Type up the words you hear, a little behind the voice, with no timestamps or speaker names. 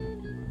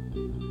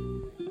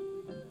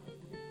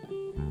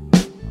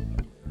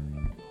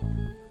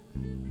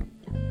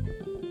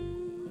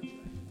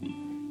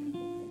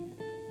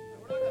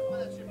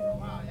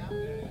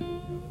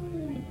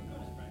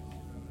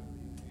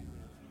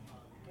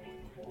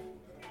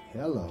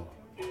Hello.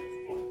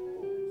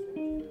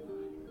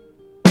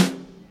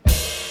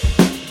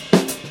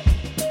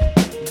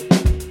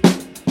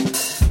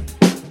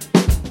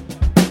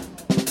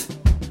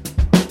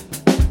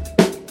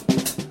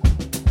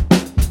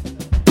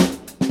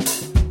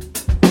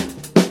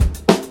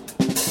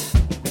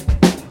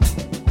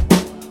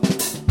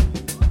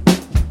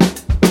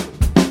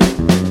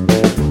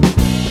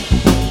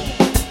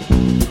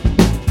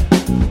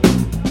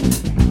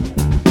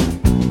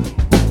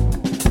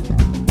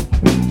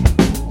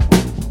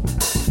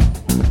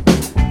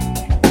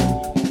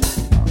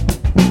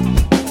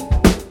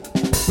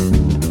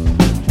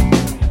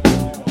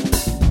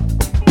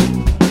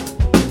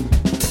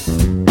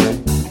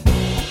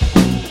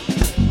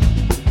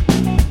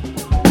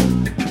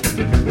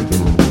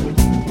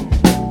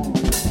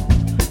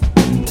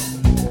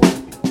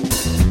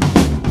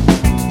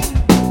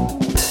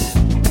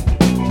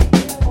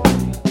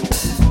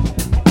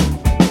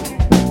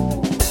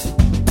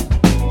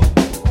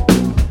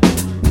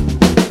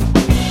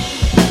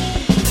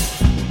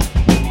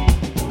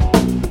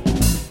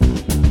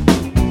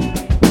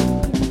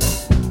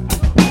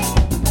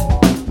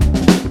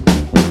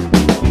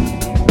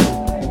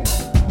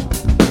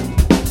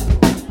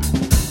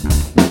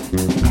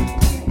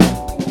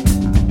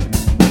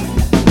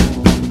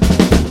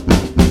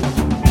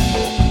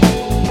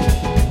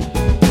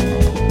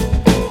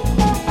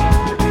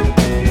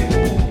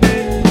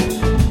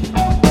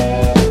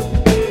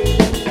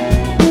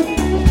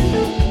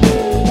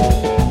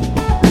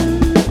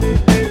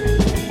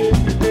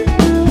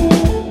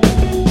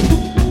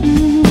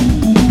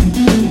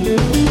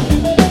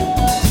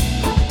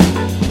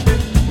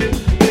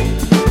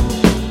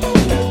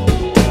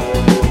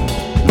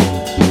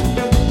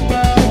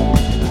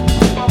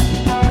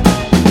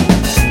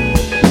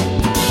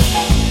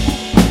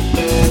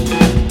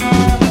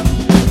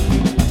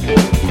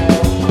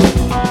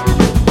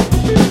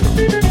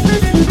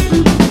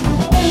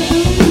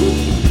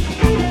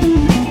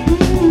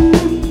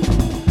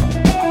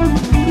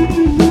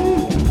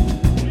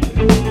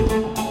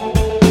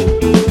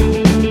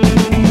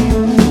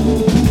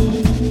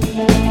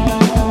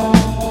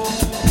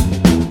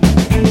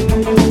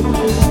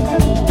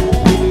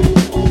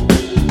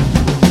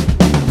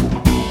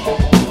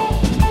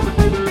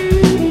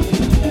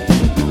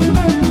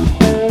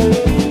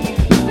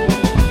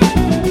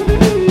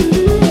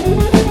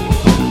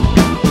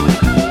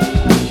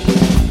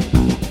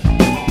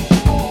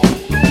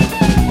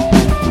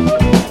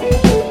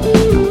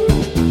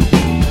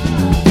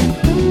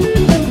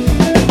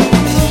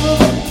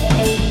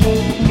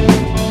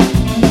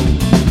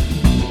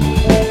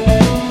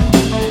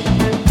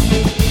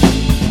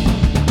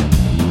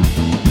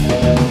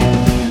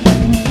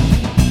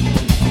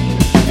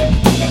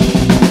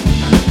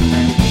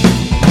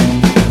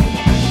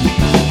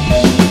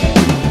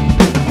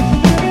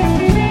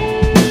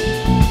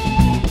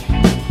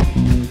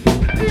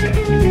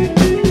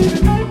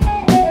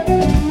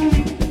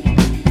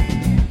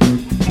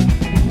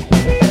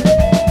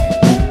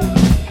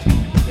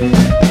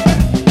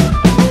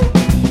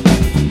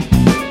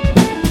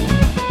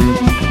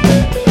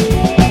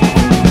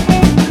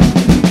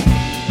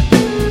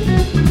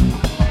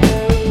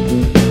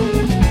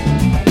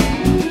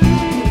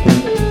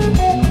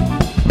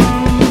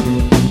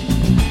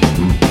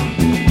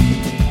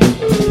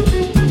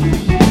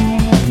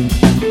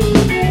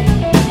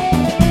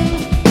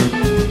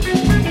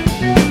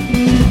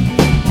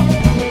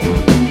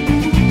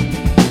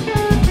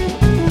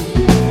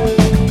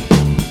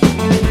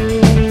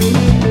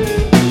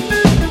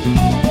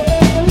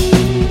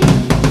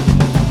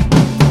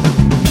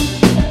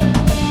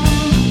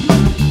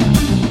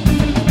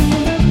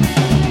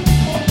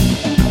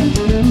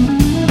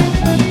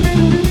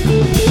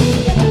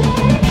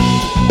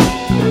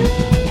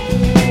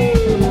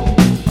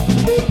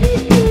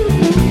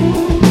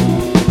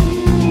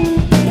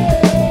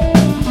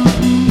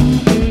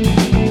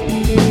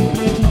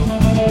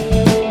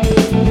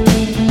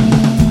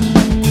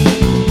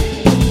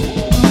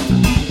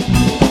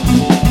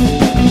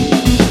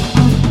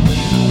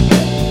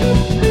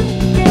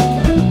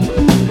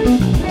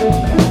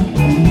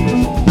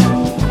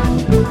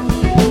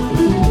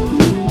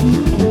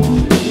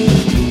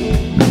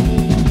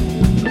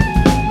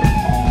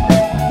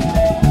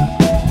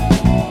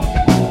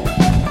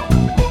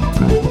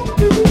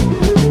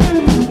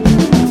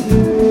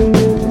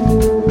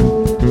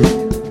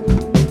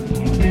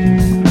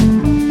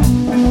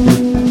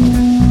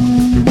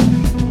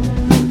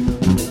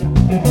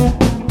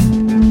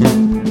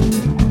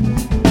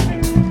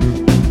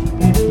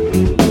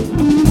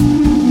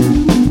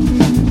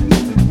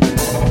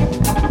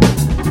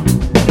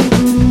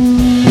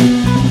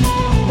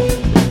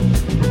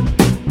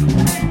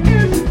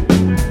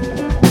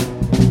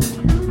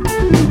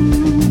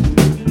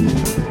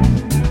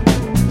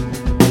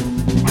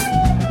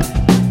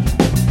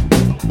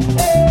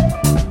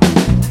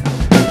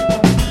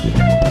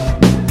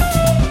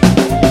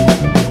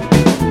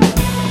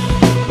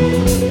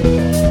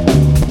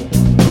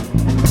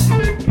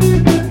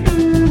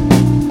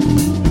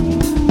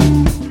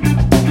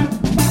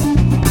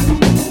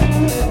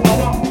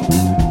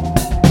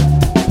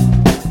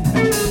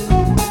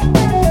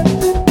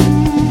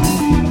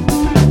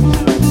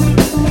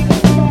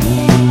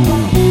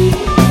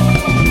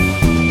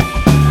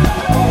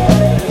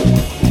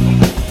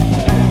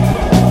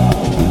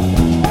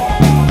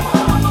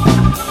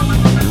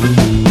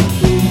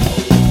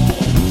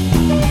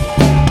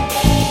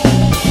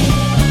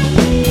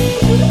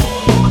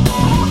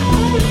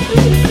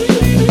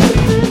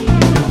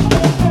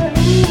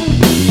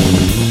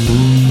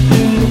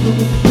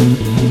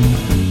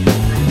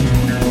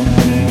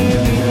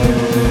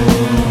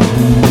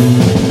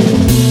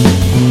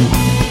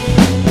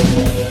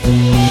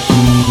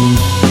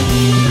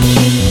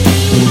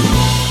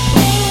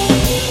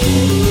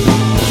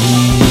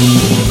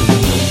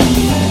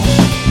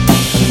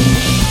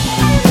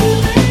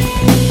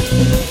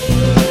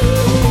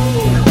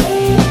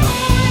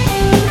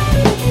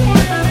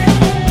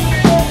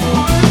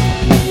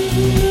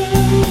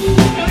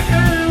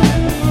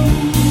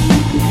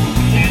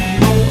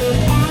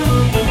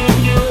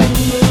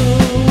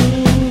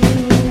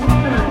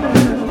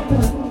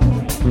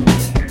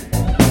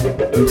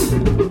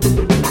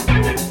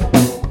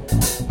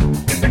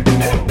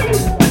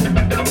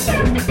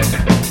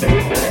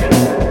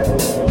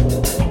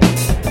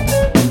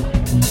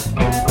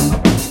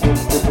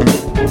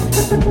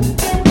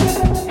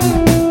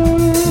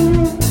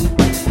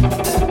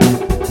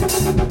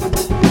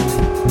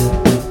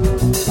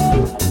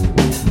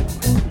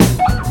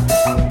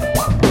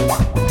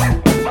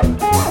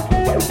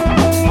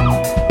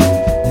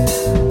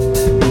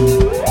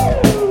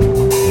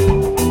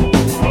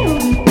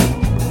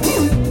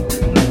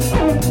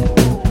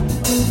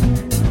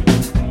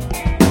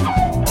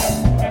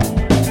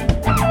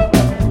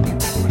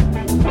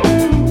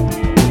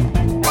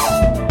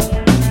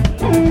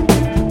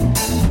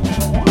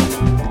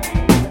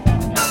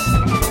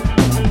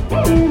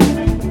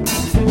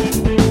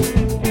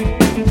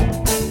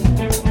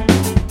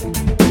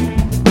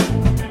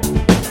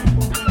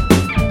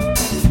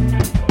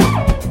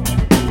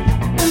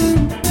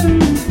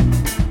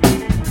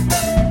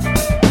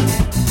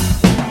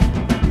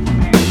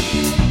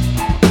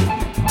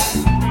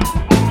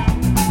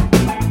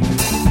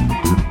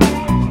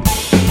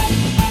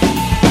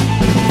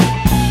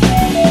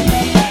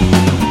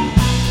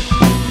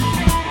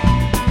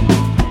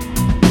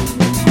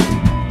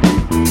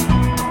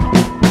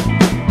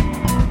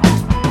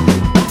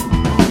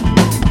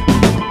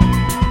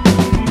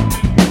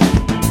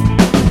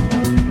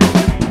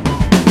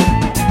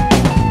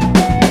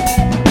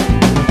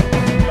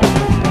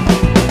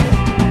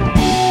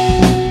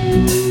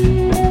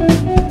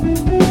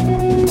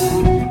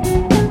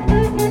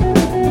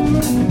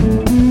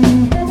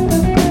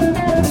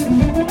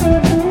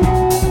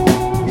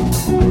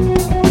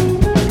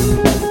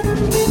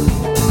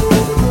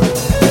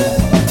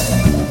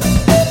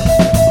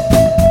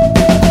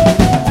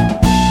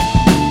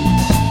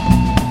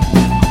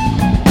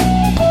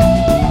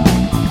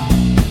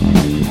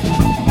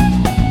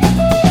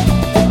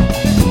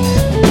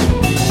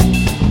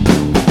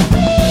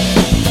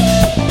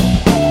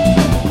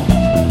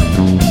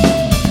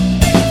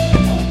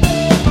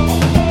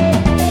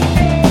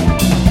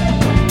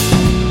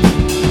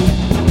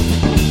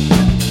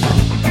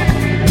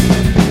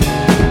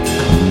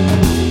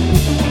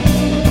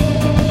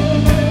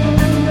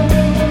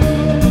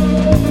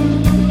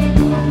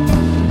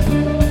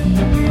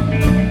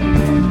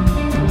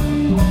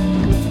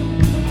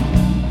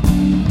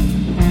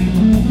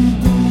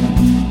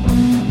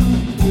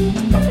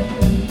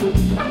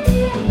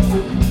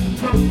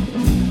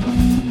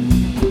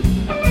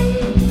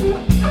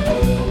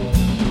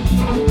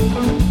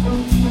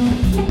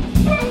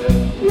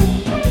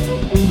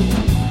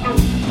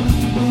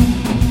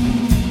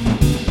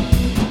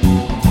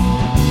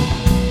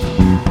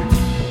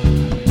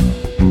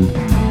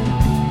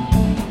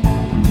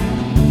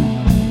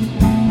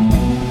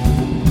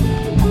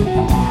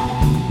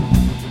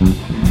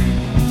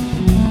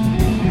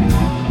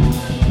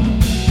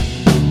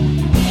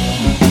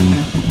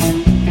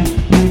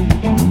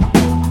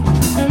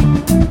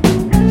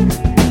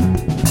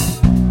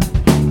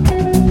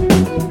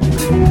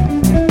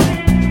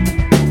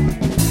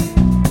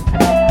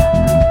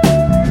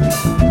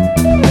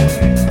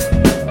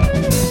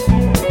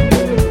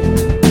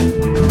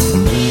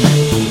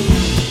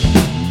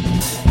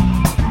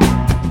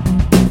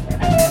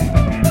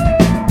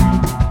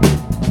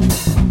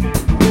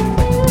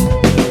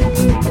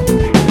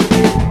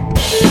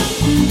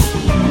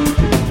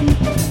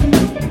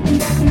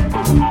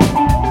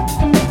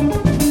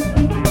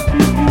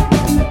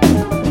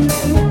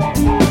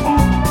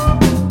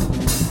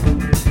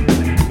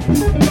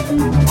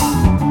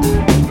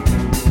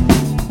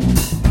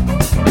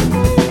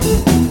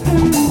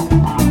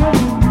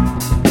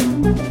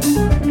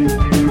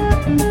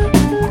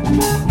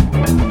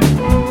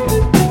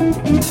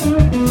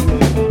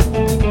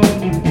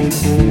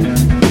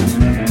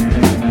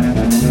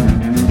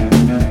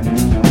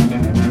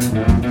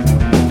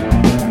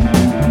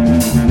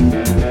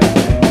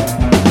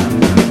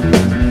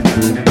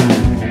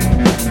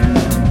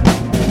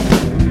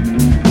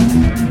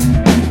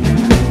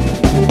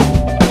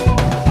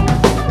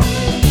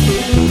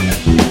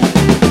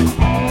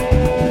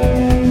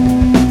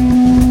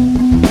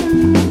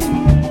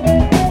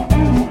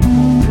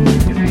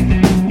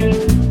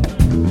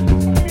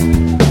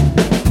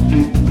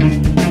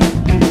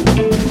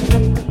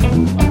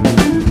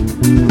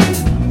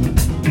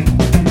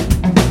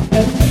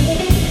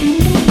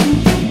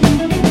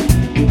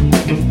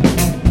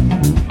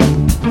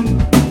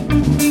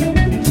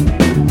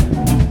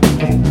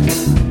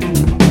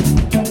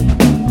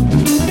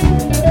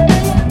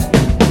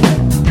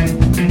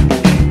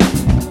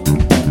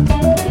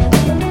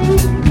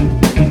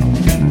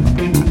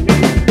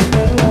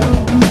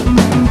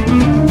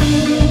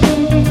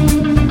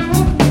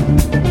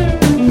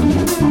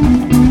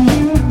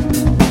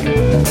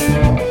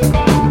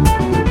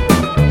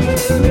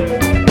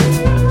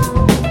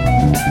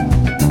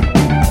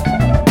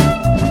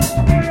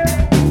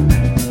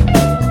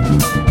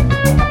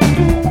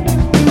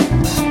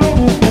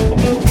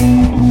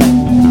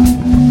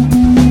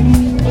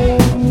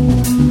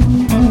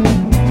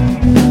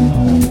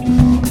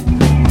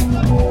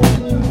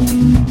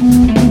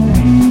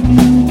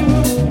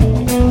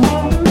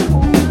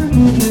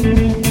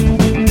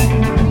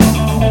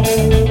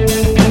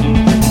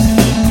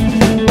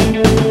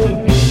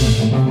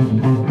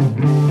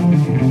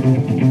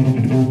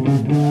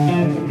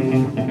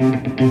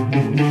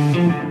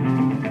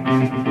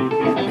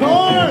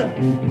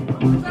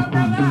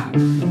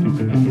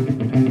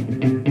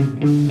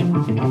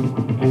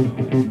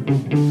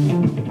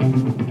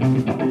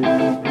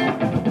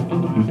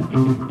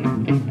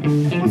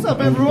 up,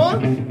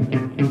 everyone?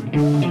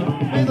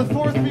 May the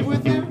 4th be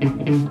with you.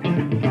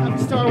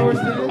 Happy Star Wars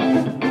Day.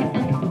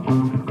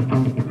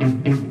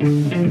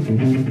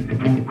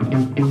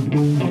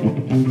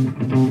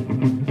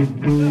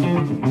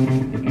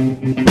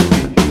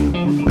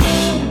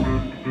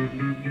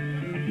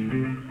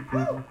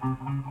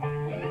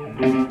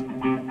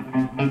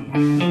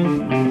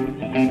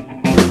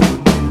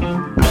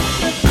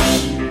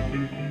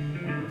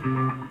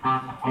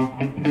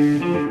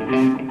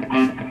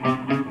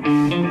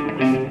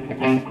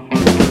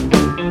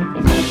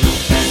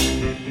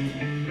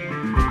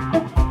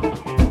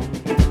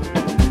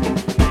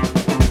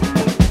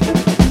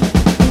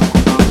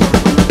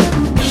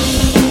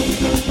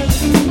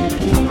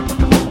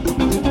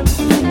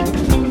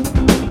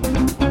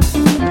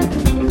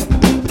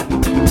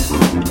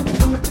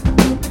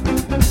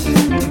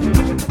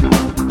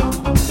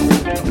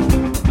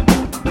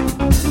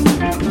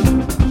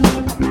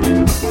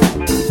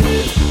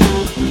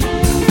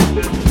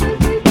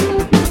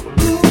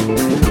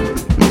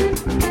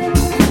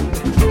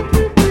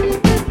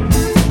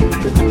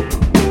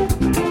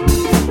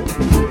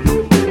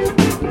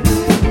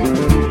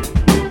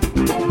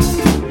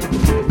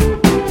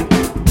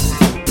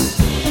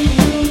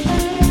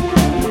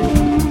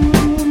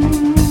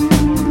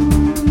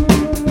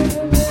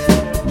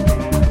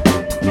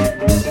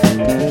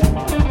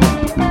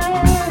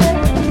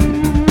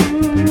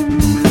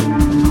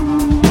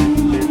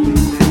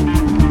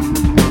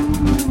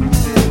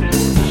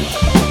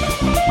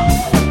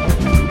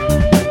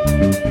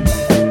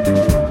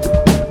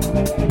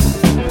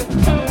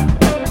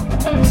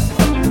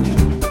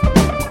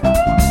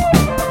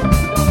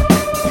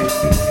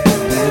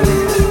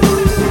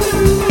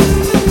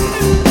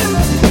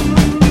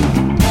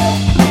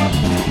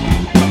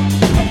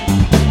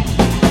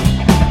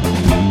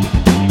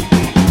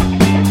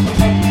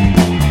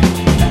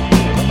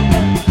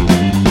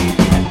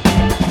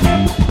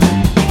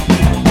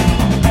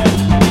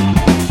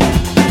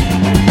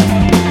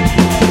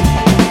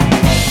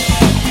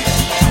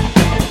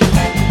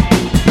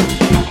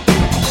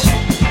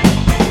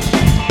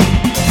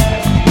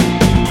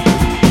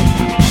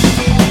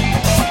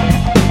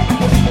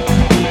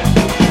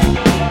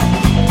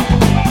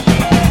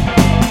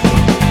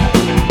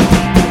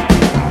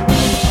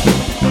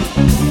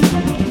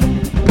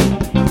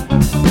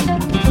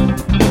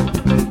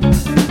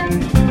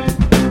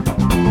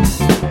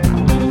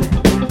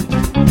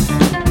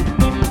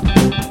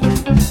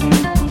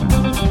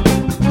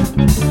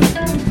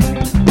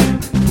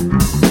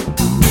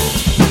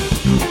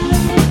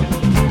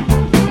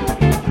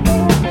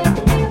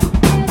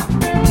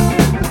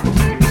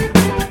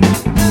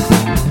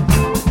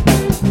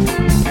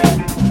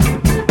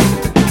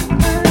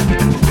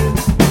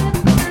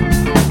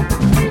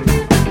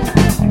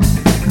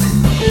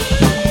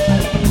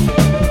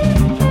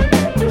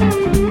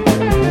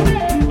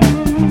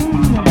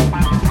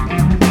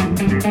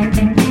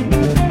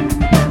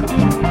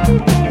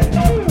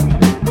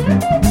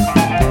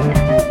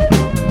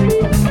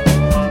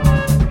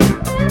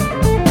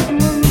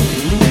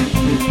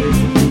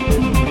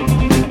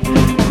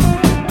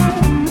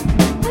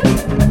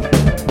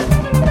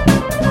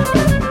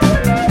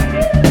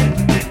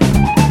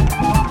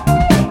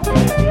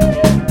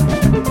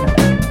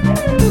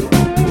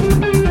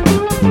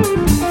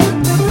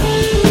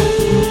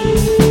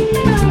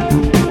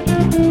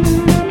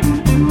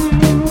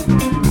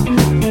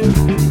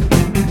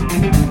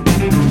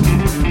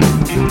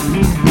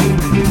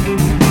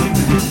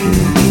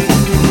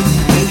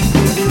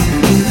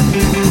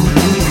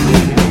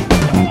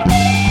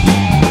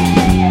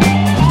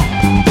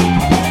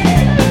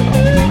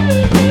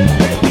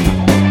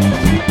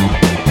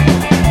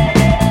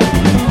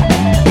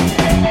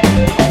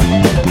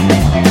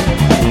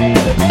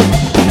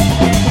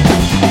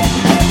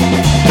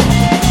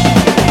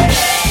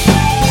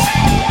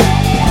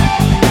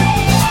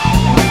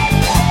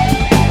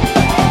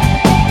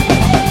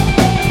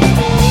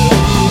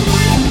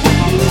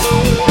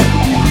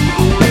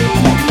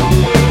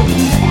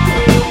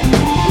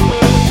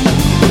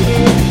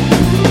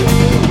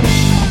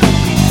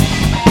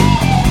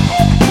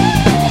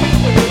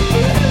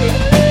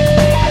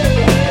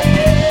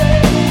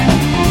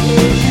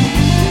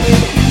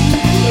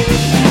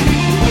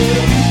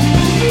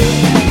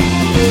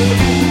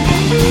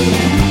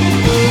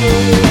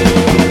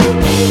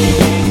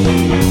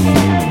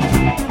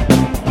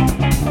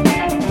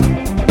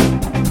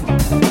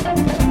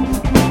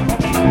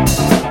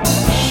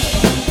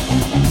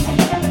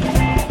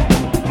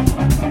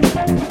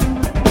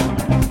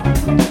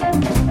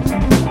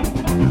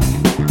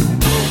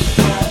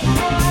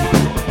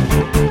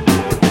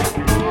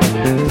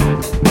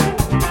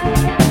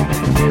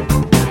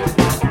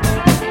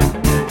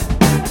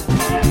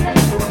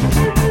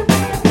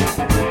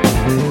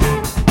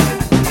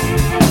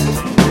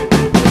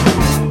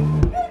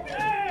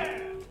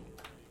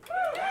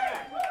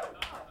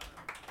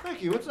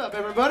 Thank you. What's up,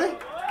 everybody?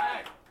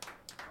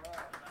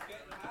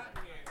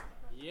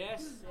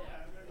 Yes.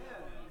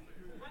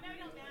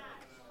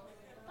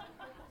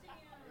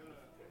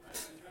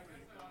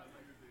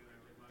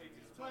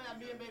 Yeah,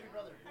 me and baby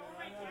brother.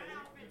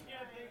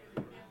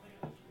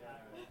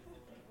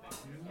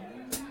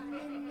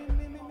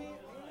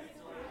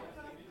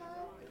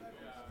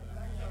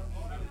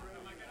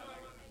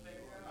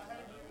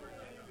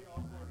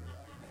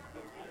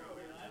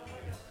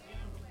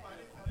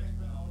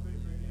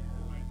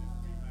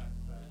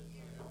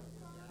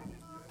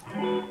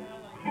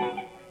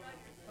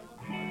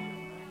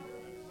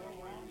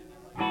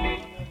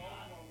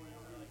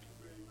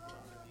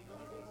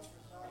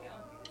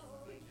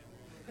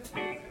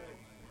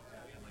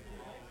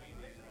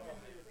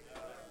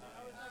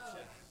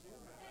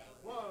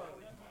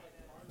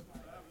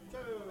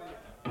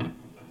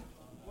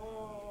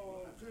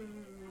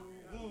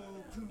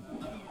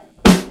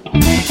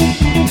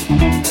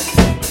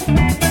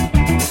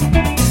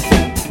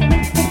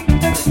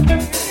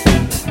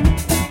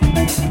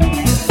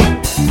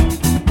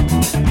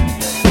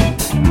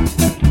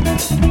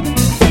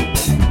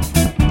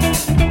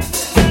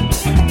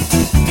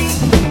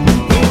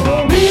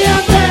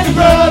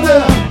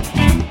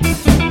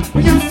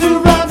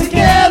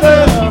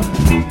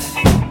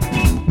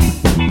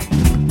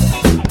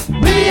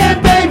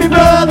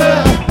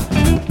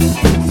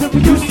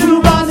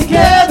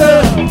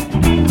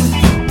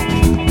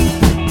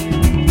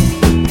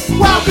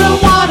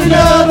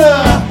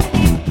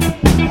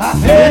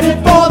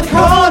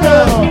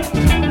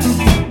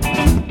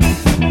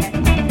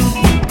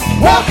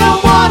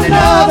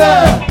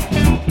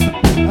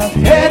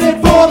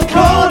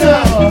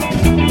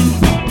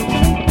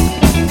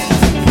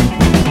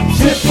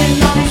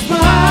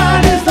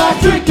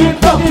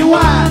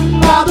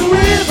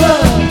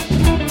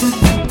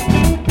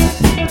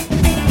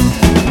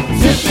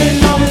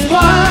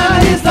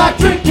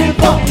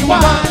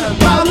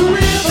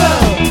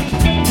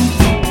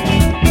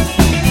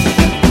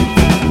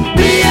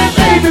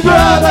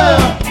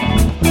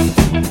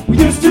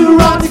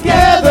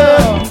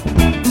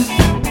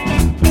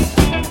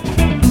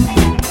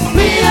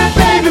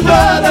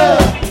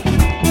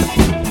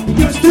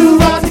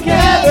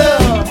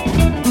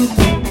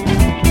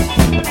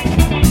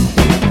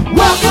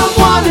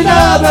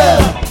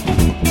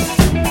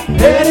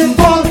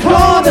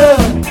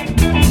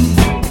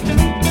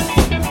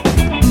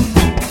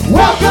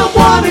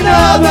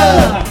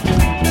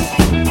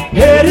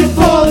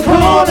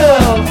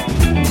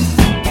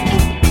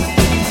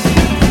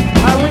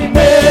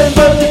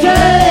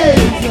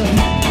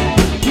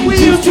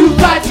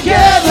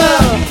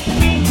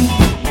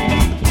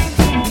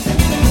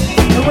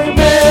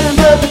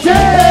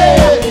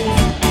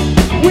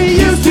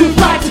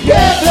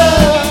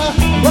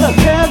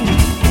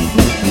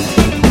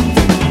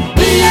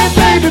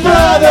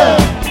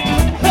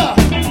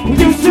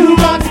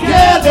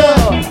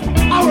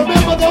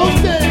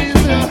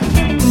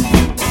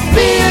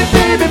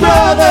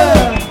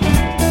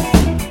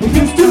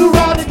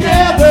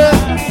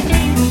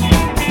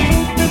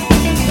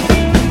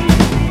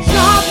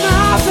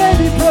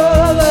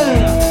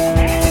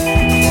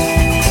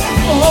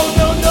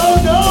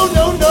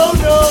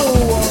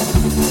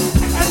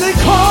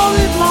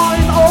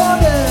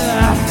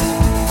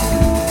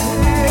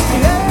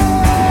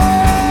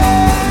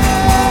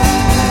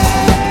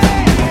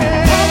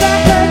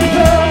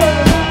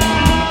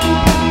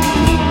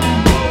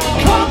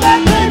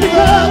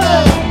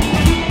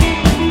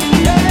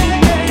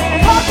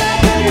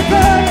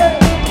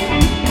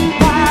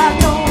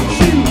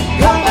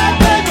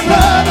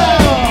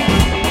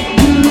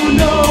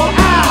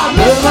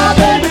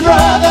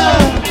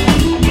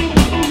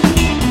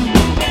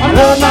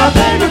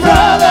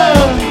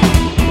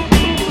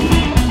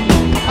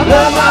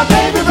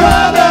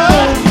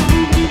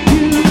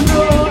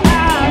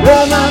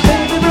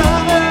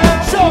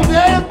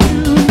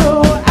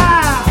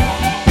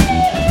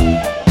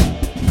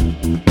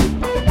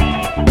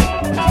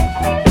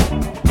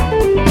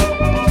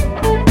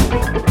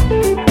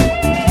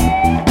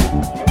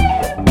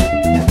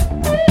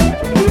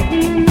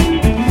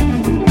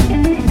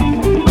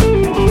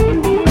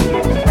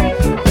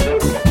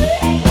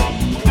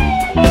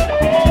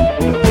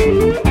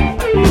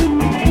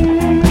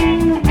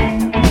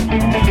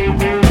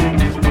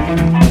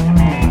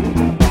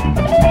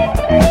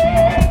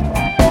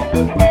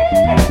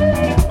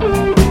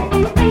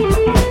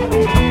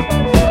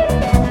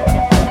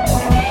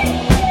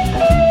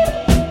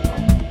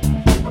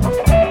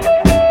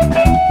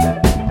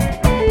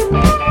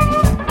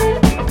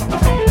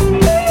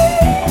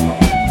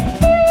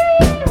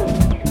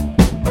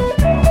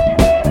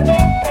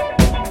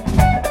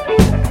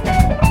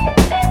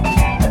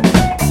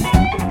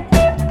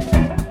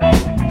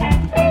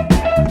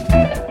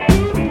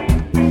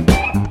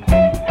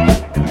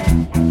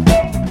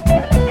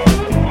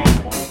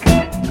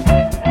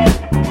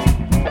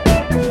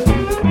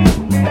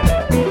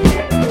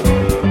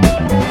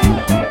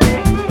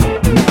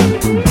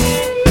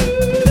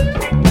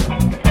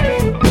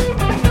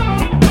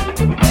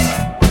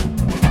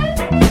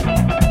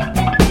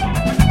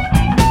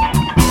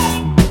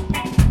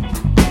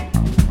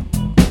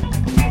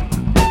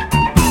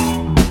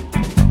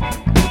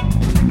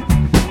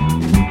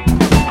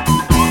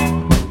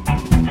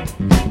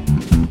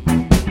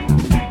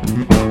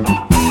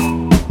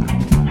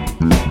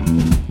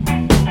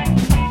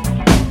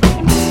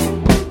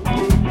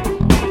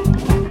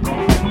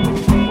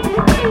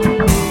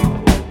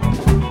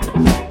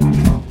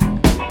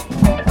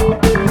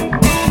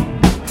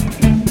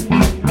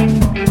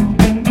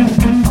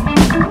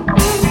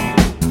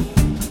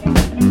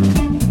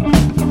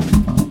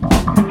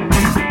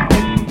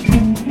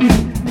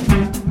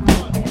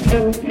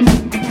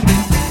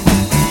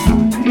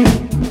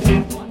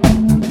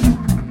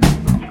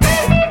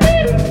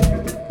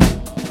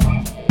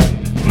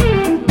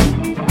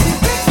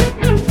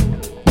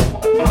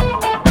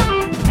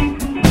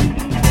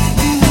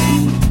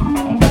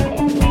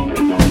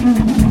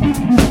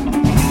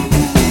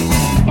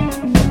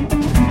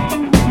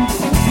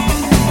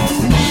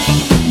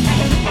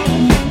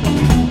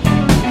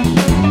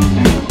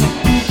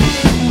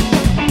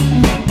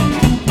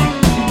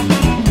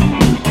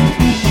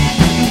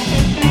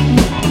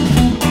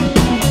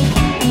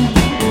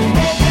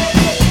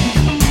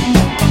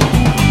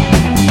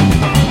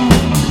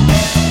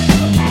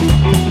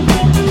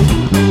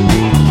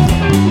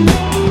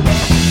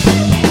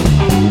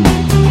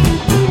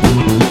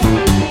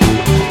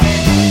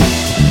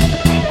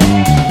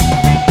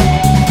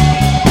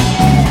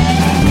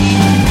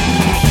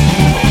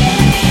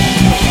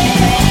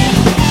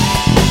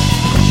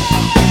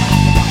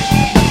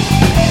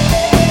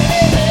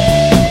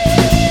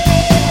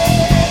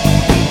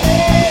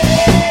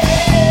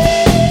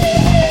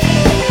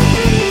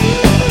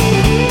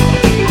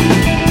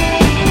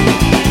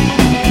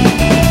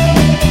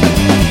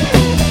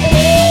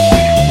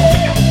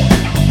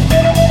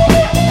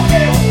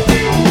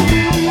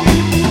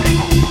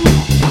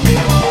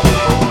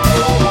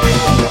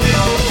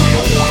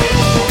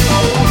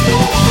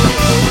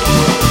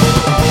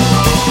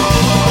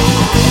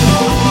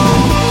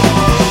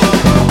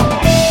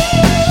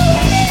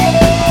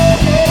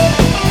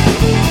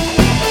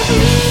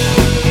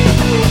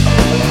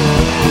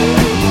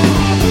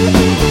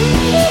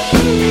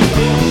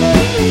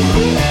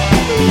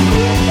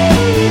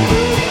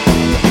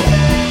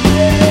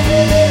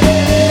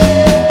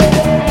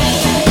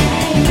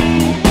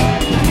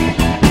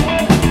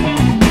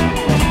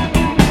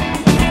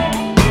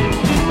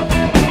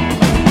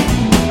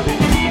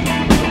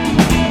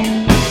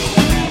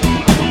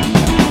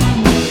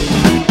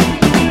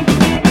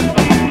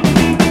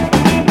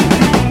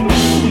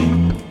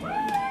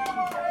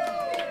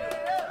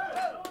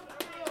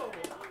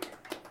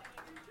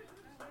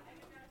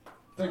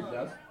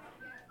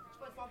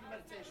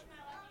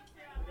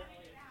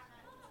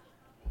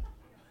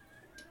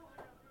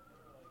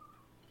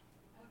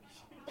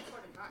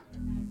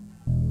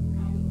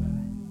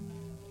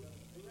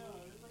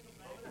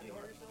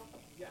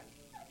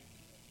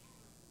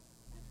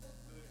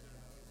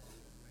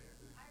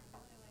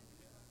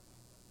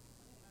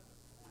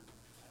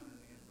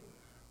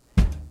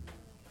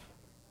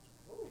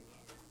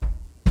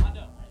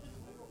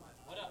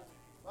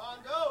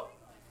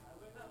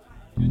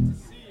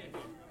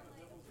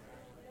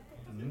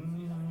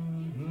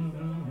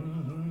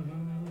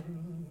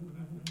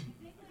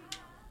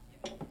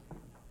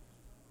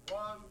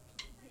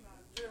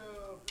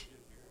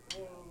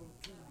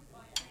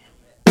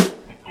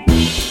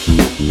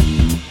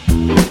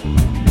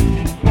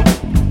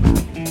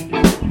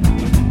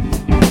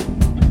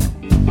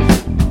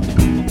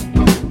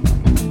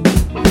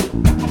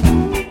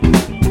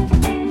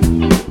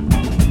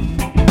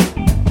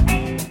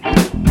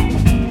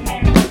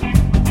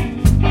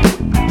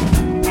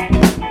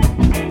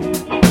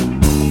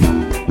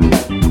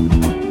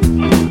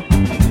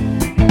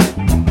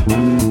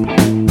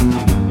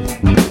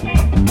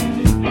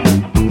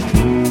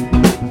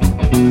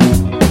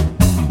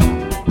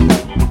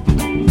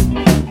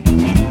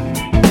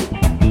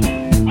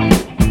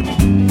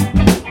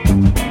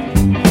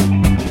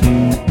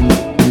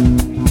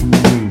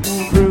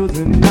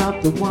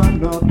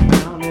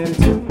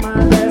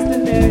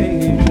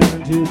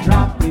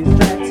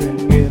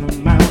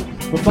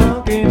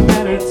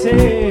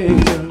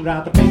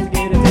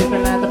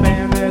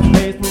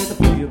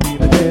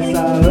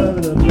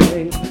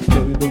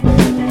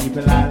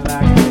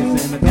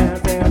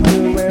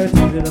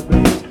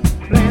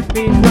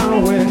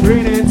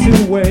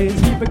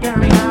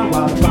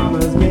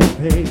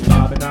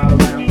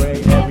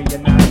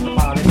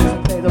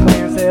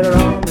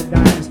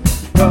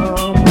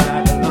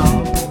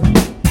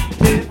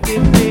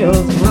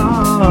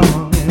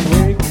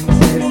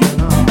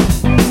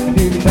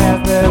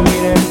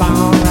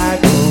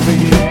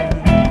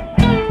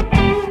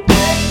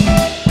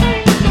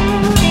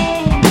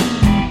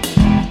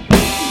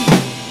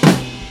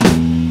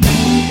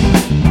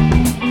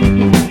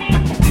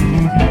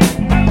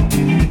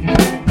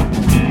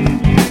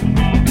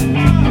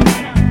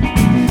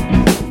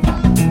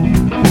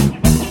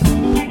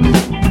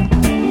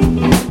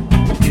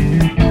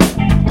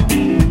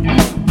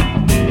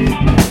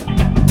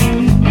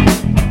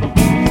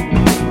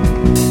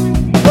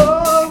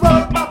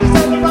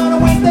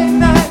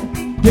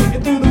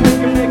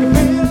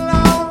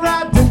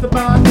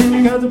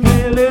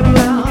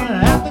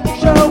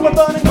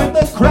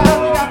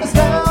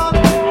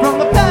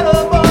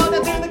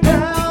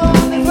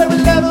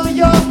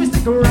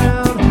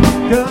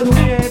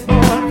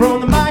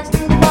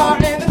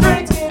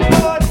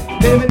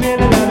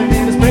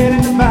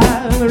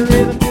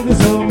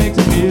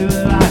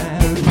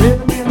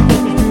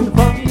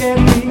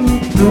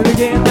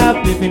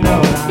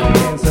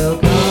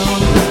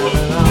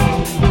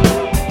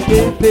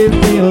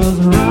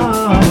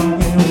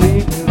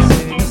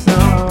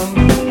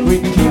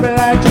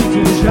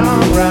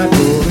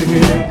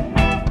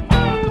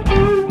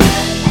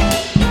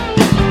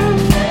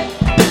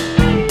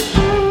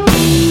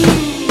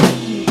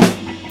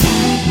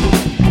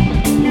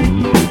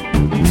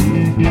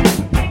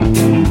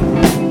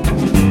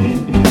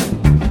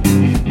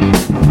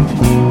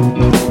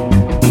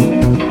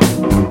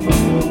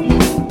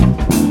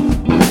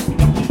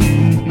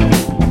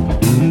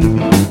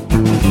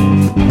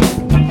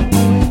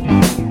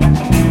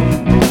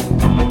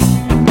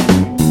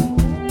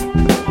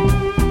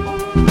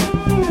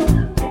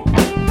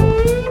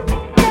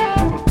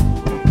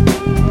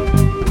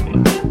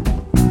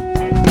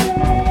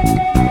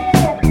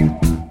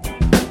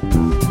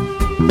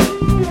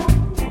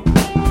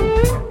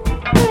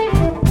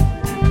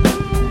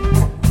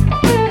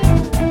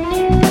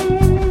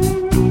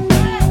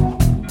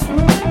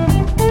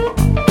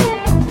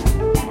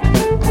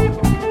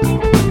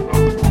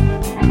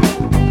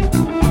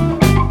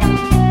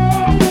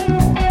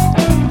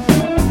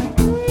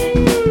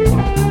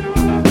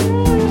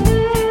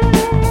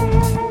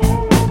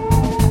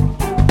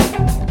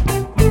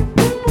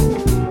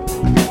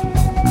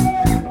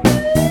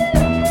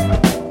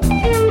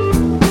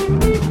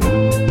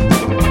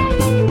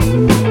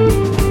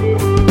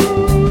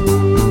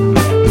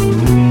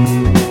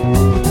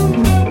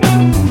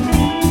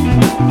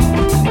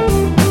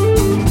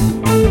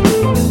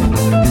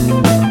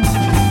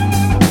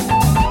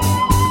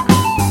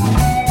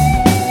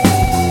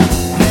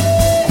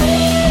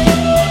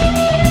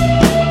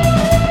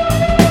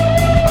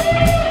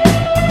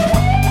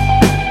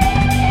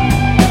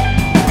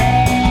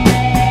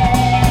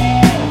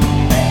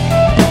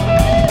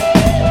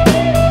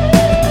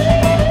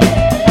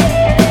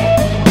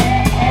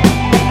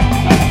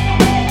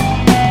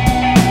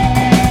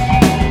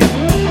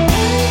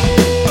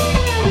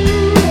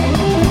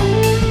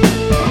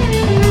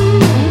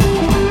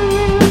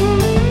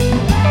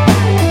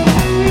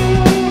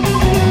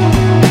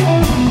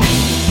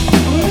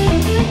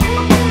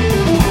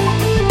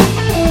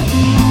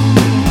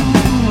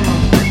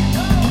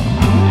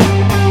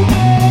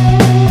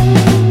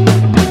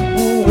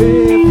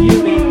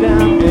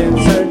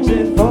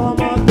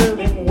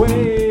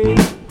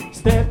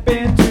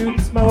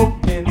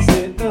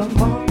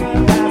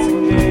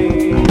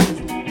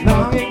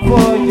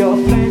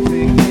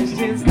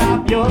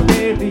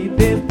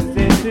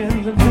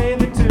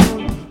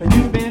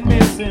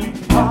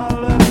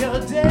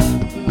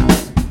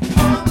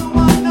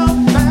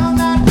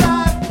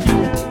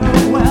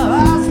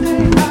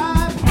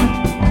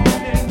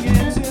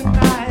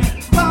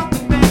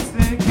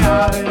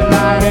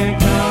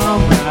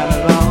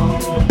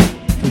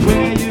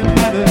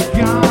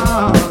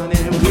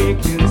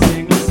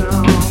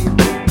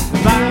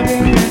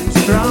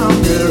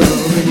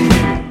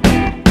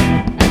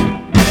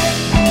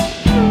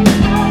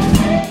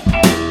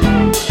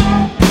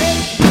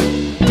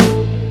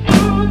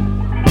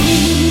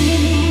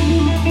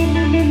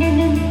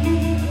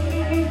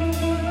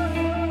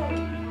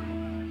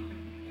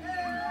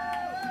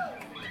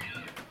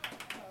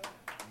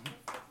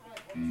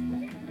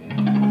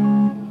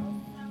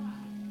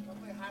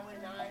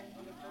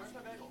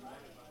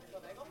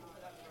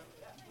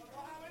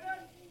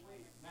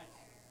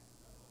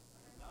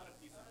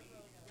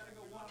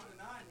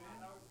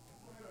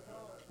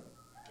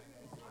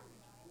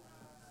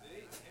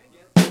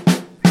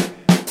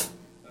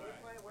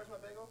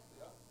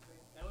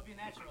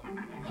 natural.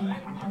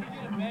 Right? You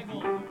get a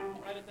bagel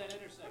right at that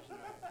intersection.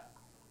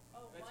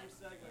 That's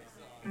your segue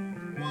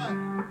song. What?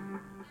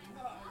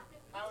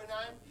 Highway 9?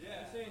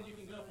 Yeah. I'm saying you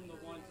can go from the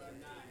 1 to the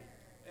 9.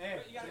 Hey,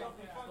 But you gotta go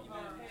from funky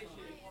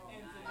meditation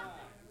into 9.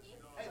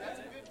 hey, that's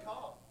a good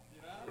call.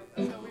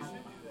 That's how we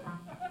should do that.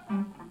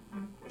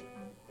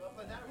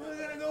 But that We're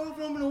gonna go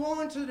from the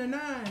 1 to the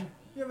 9.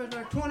 Give us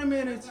like 20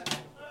 minutes.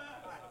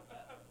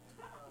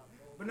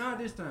 But not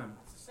this time.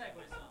 It's a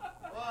segue song.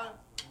 1,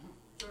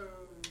 2.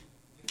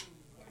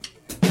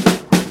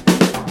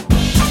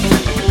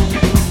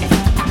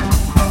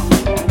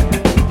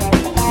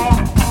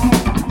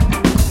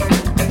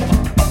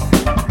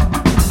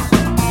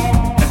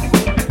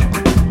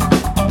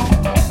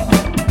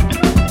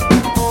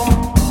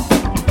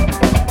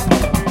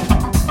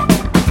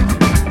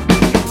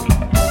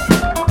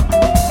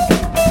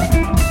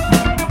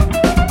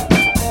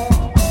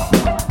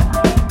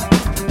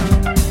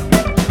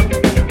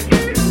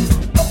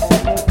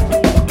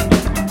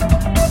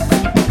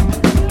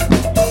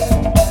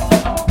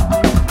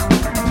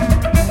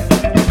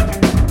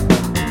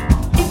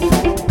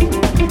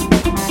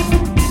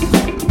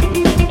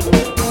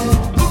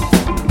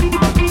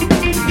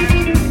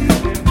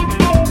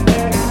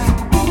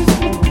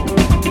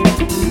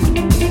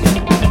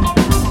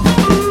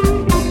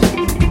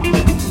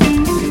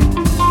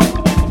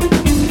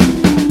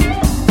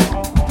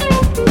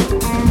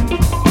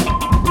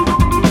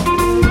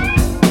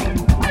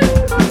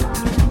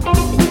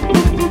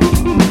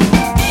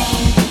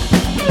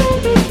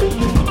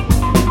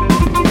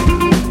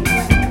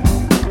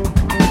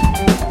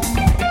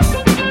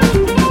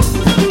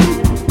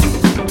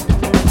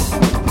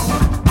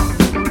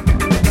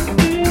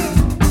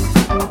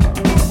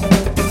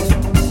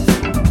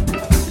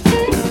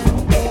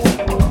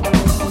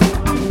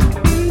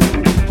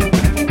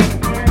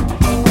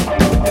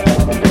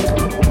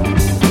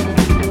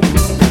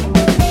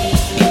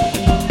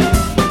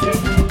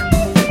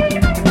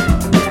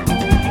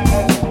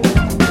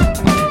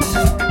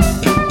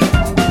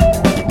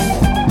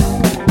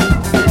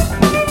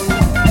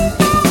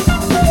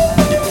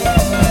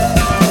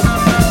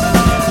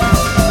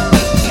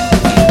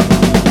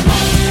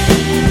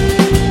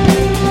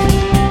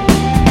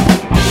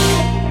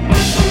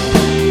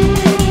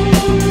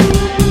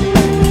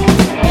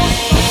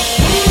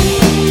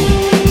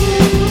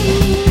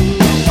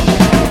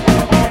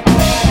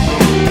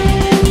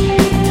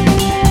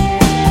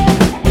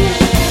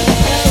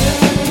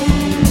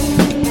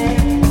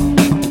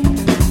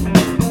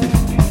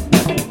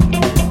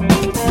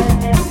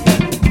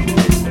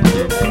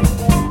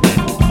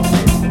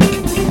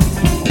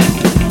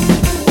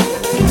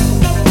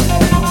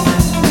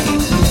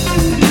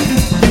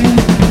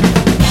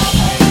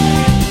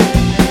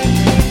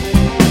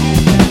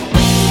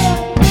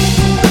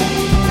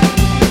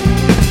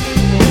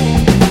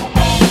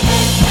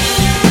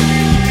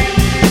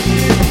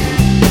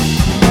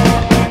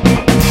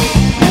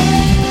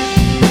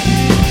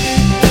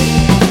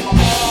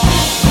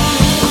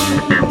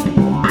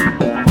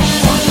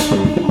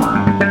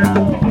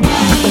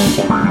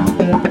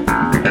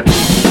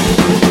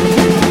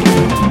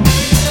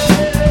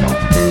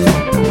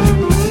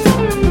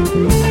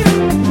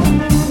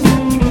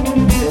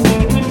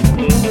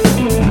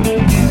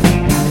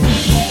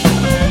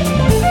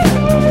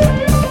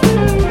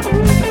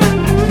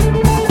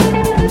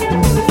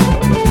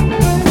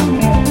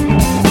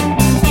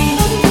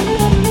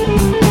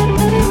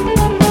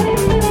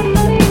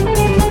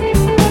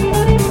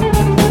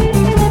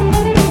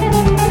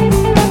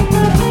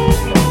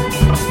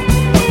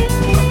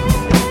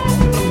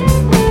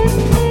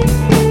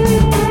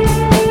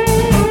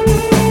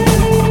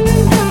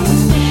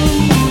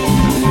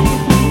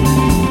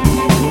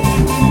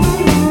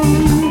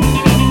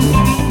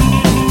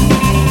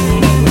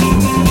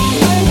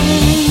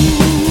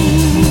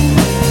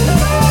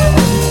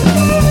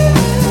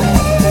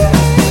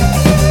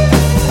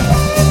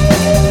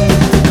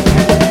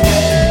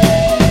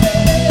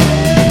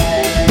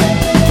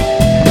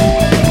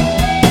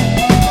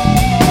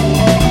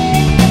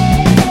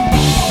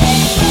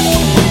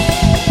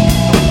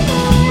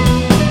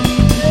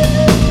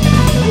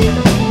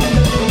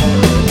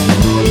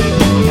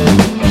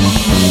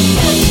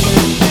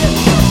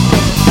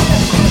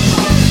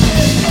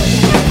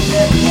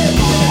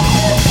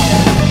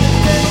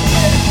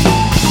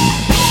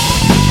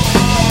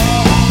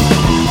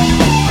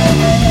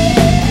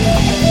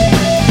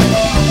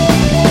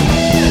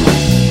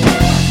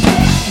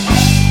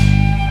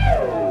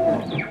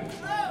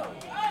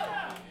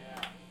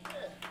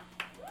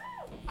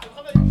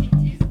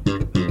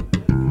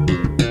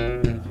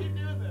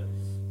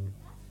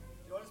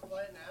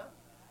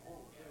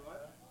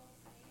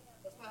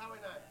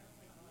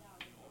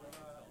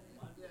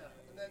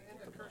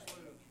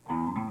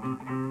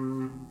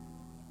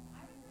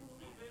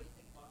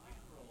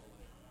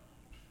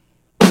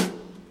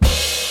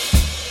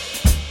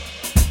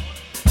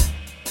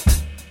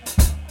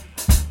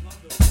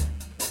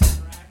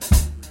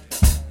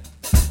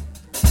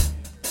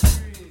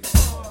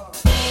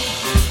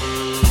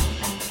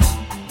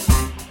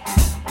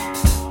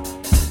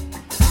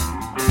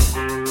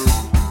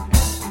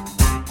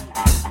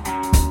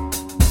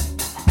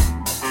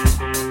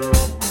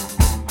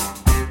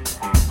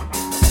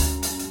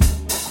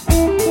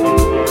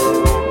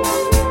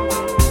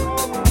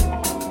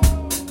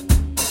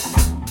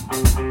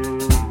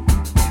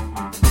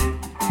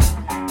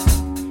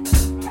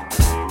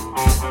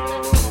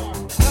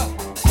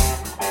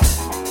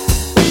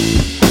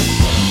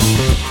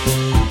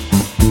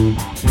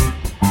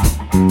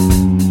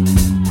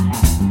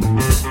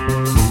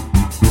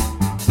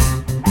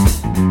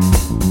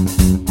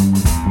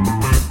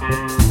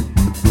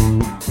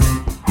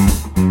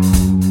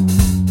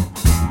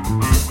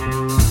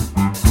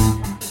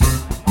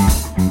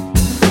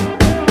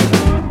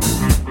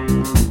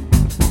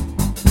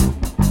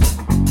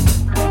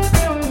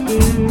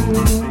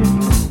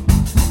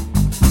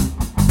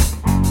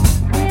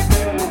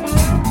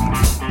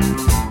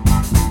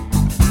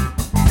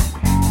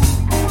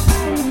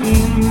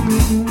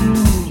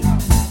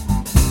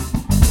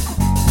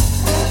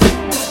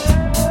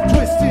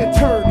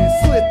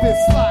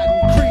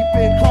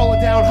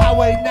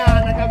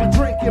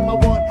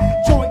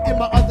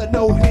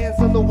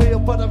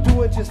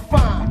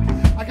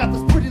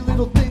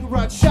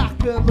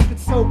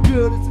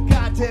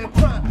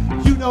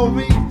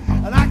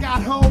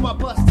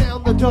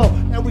 dough,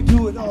 and we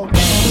do it all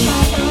day.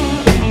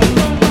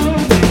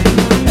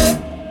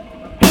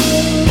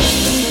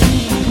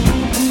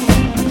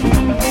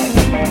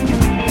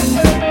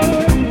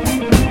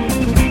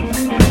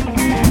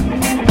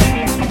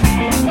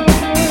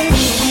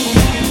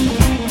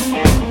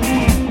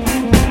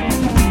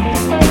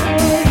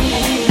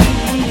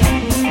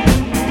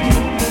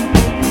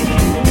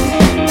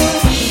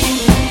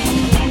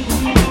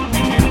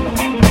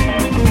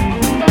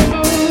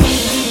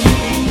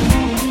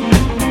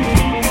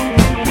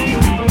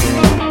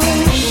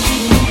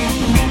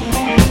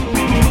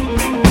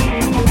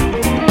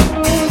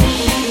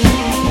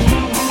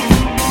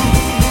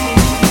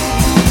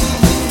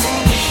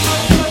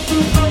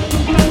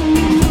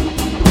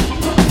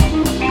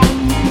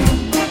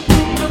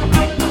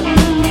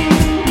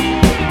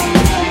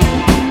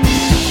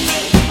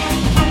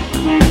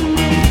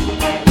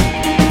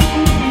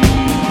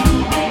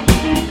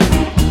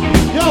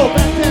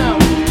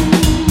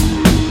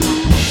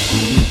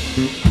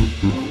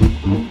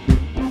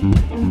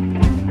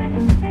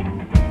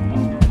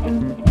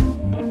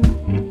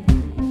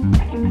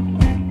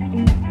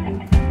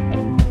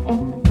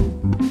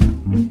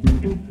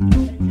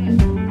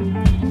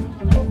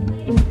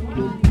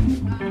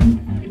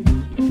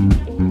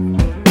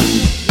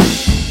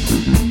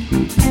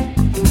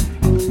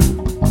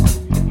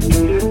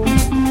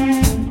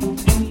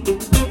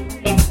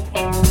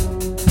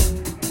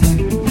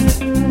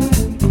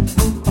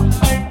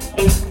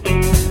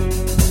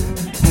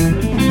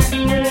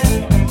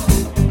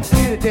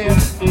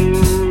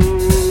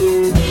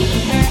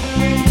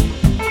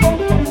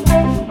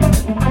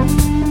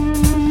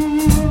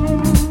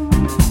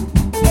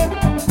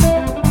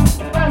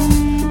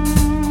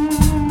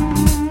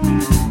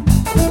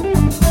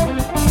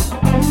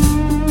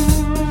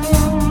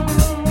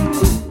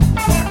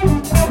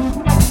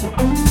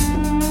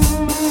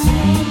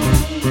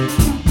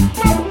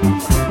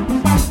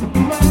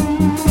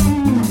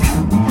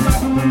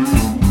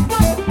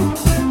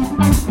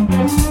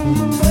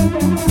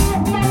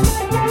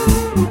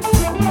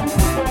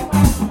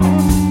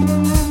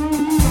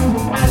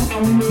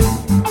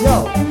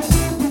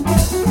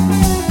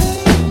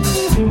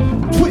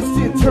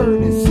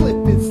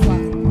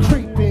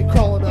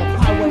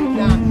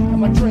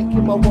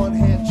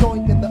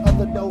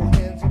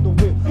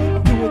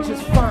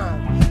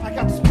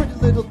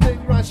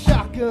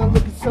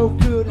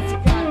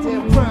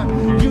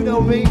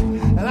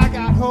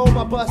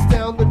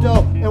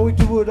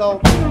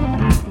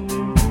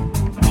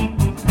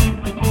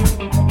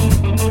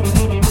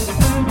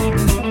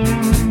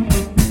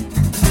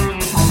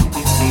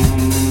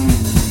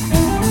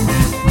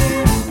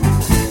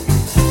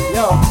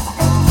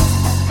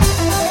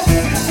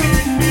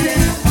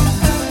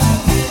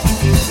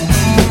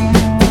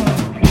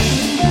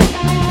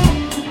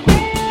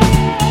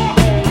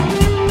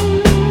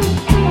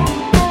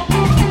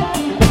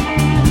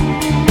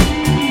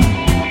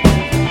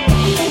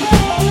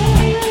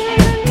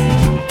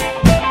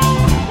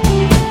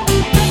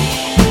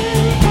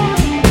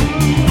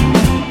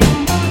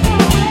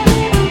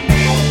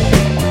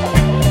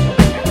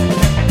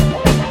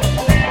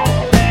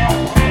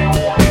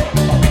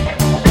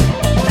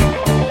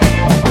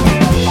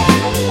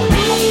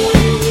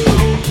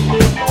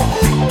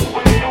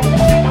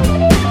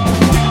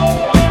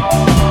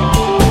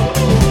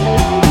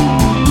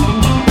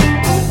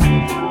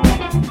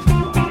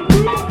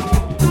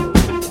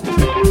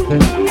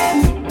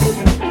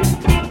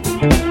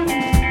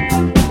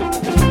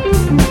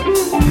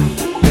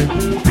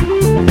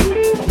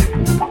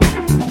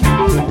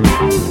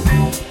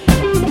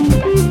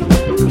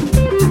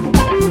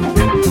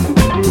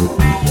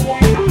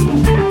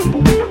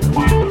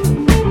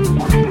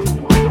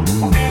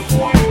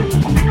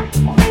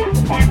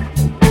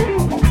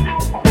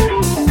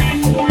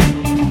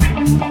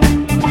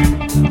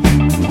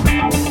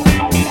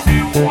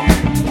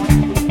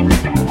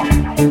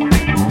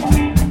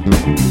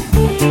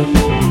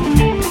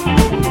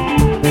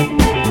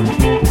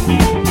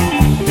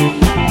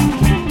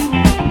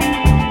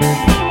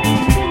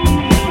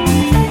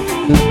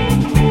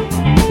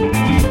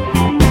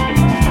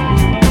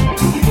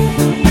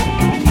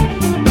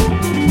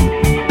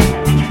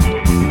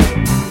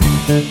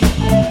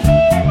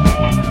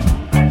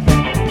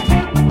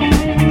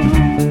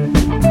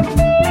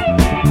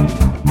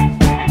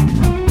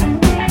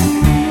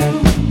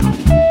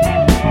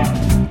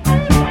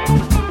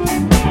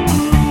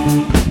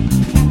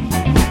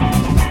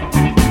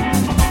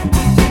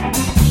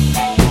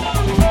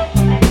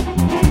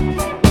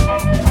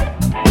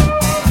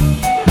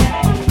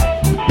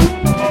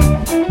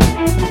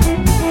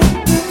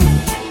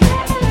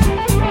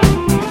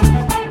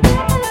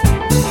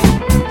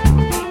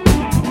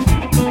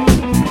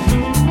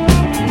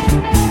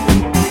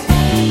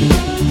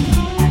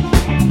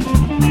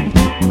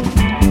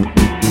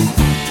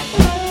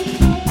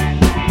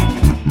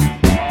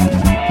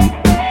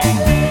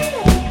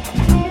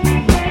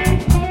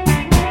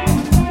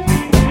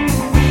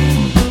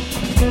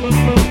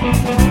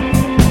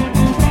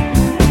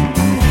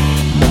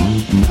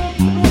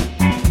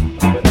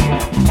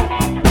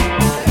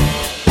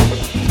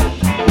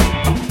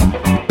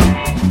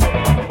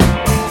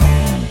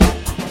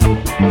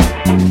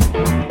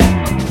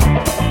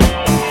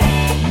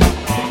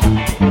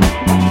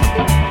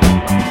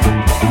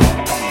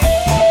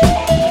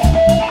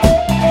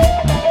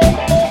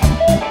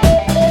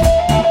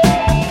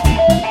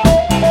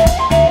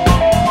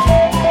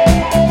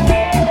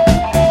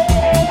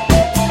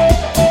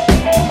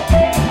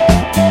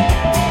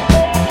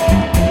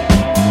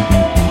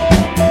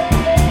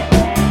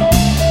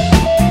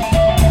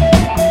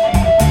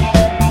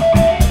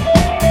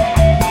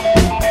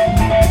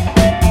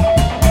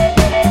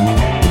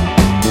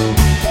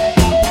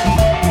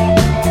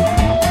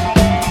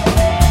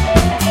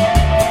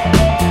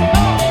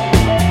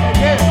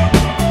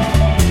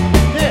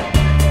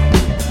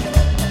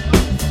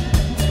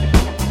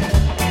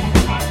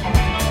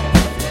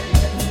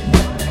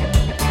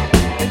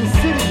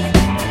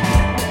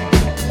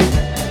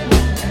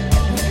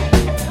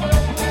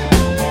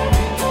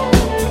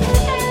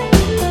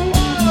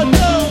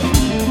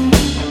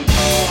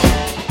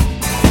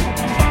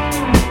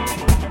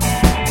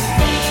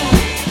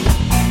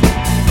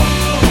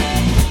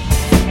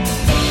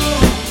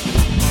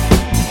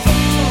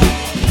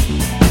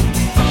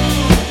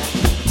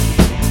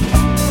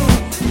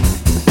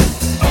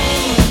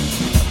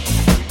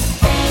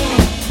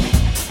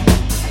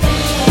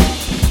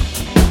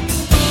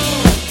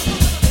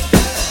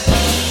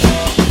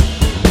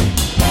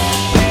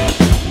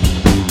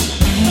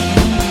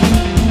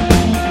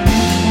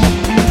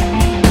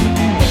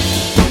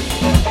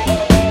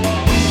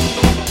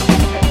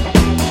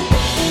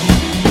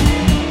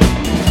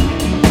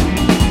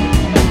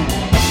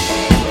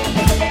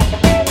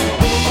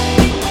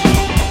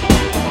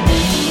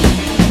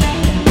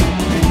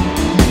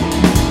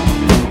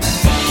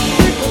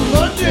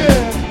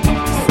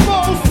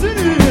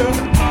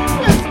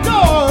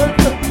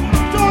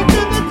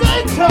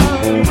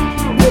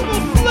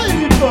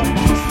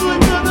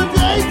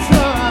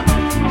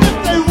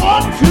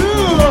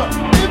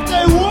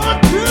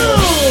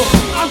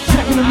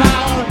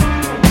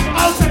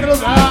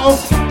 now.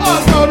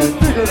 I've got it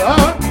figured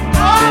out.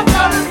 I've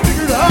got it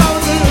figured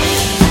out.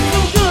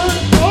 Some good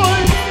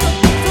points,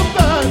 some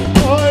bad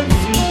points,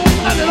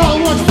 and it all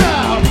works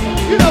out.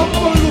 You know,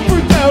 I'm a little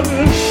freaked out.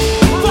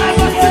 Find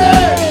my city,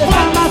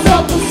 find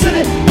myself a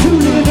city to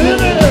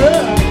live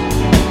in.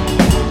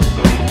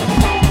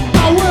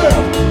 I will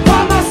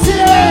find my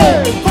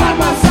city, find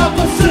myself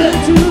a city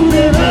to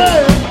live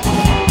in.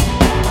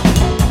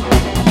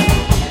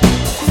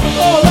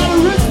 Oh, a lot of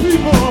rich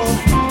people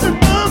in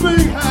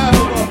Birmingham,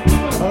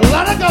 a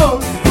lot of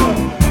ghosts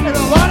and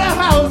a lot of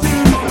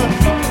houses.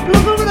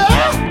 Look over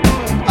there,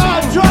 a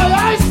dry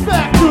ice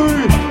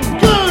factory,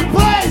 good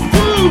place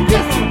to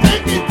get some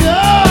thinking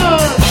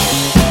done.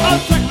 I'm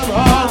checking them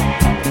out,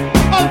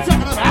 I'm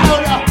checking them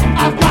out.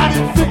 I've got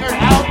it figured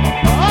out,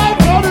 I've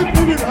got it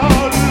figured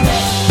out.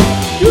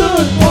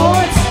 Good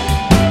points,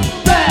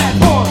 bad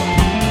points,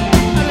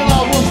 and it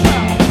all works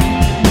out.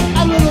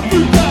 I'm a little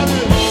freaked out.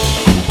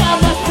 Find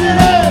my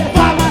city,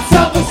 find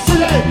myself a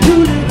city to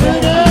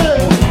live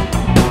in.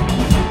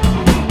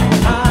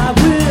 I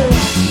will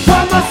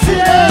find my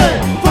city,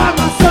 find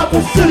myself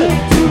a city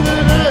to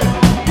live in.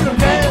 Get 'em,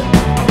 man.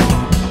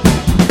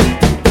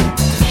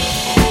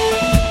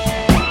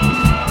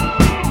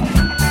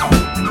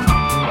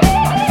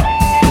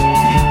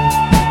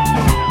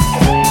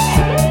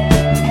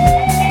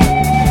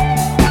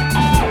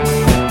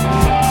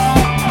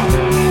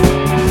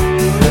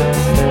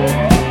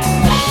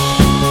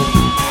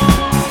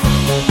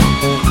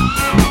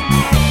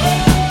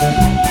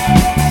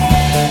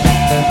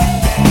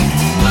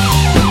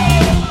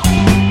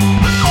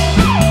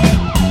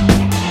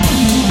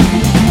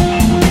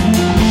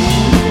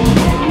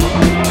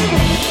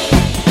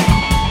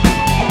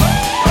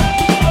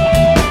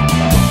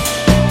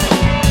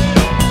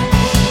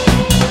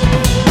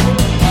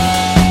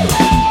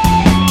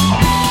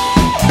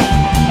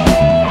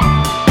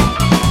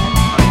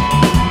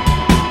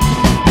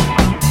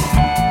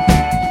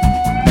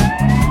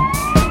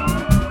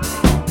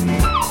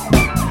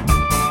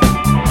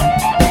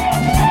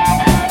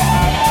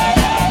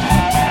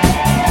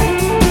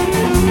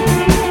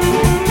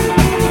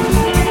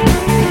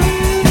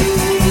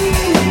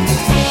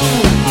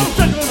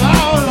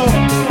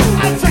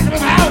 I'm checking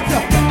them out,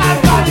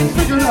 I've got it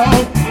figured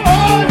out,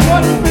 I've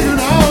got it figured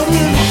out.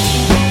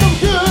 Some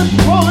good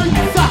points,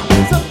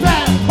 some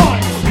bad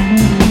points,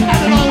 and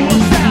it all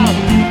works out.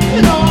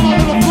 You know, I'm a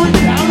little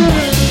freaked out.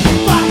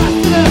 Find my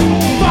city,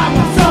 find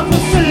myself a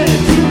city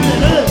to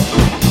live in.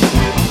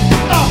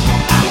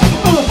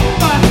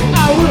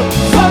 I will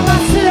find my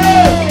city,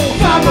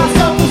 find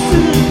myself a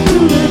city to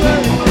live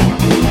in.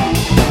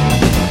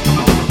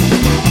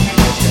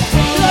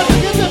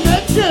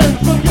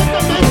 Forget to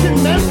mention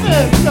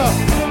Memphis,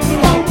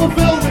 all the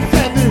velvet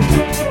feathers,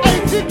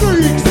 ancient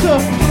Greeks. Do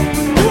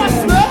I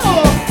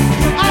smell?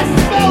 I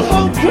smell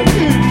home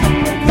cooking.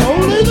 It's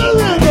only the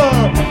river,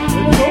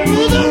 it's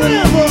only the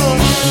river.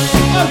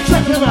 I'm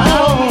checking them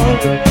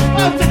out,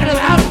 I'm checking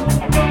them out.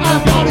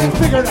 I've got it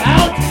figured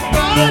out,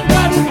 I've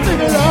got it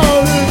figured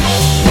out.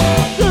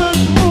 Good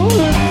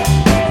boys,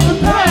 the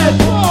bad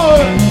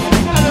boys,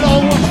 and it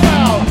all works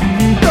out.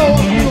 No,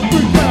 I'm a little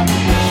freaked out.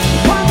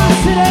 Find my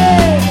city,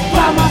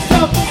 find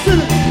myself a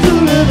city to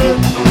live in.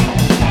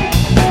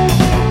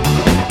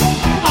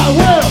 I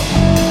will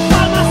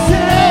find my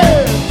city,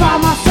 find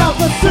myself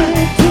a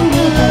city to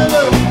live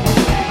in.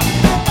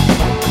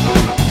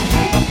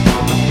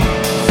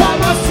 Find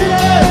my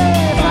city,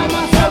 find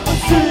myself a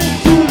city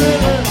to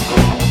live in.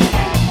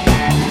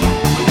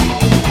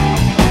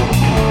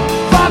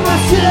 Find my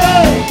city,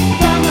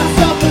 find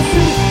myself a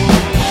city.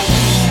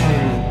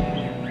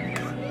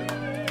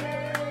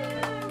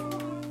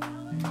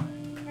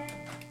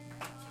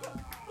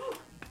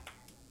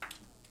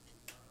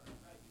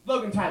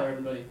 Logan Tyler,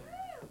 everybody.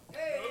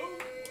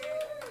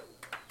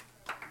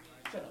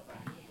 Shut up,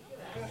 Rocky.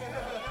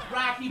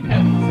 Rocky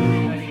Pebbles,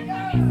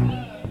 everybody.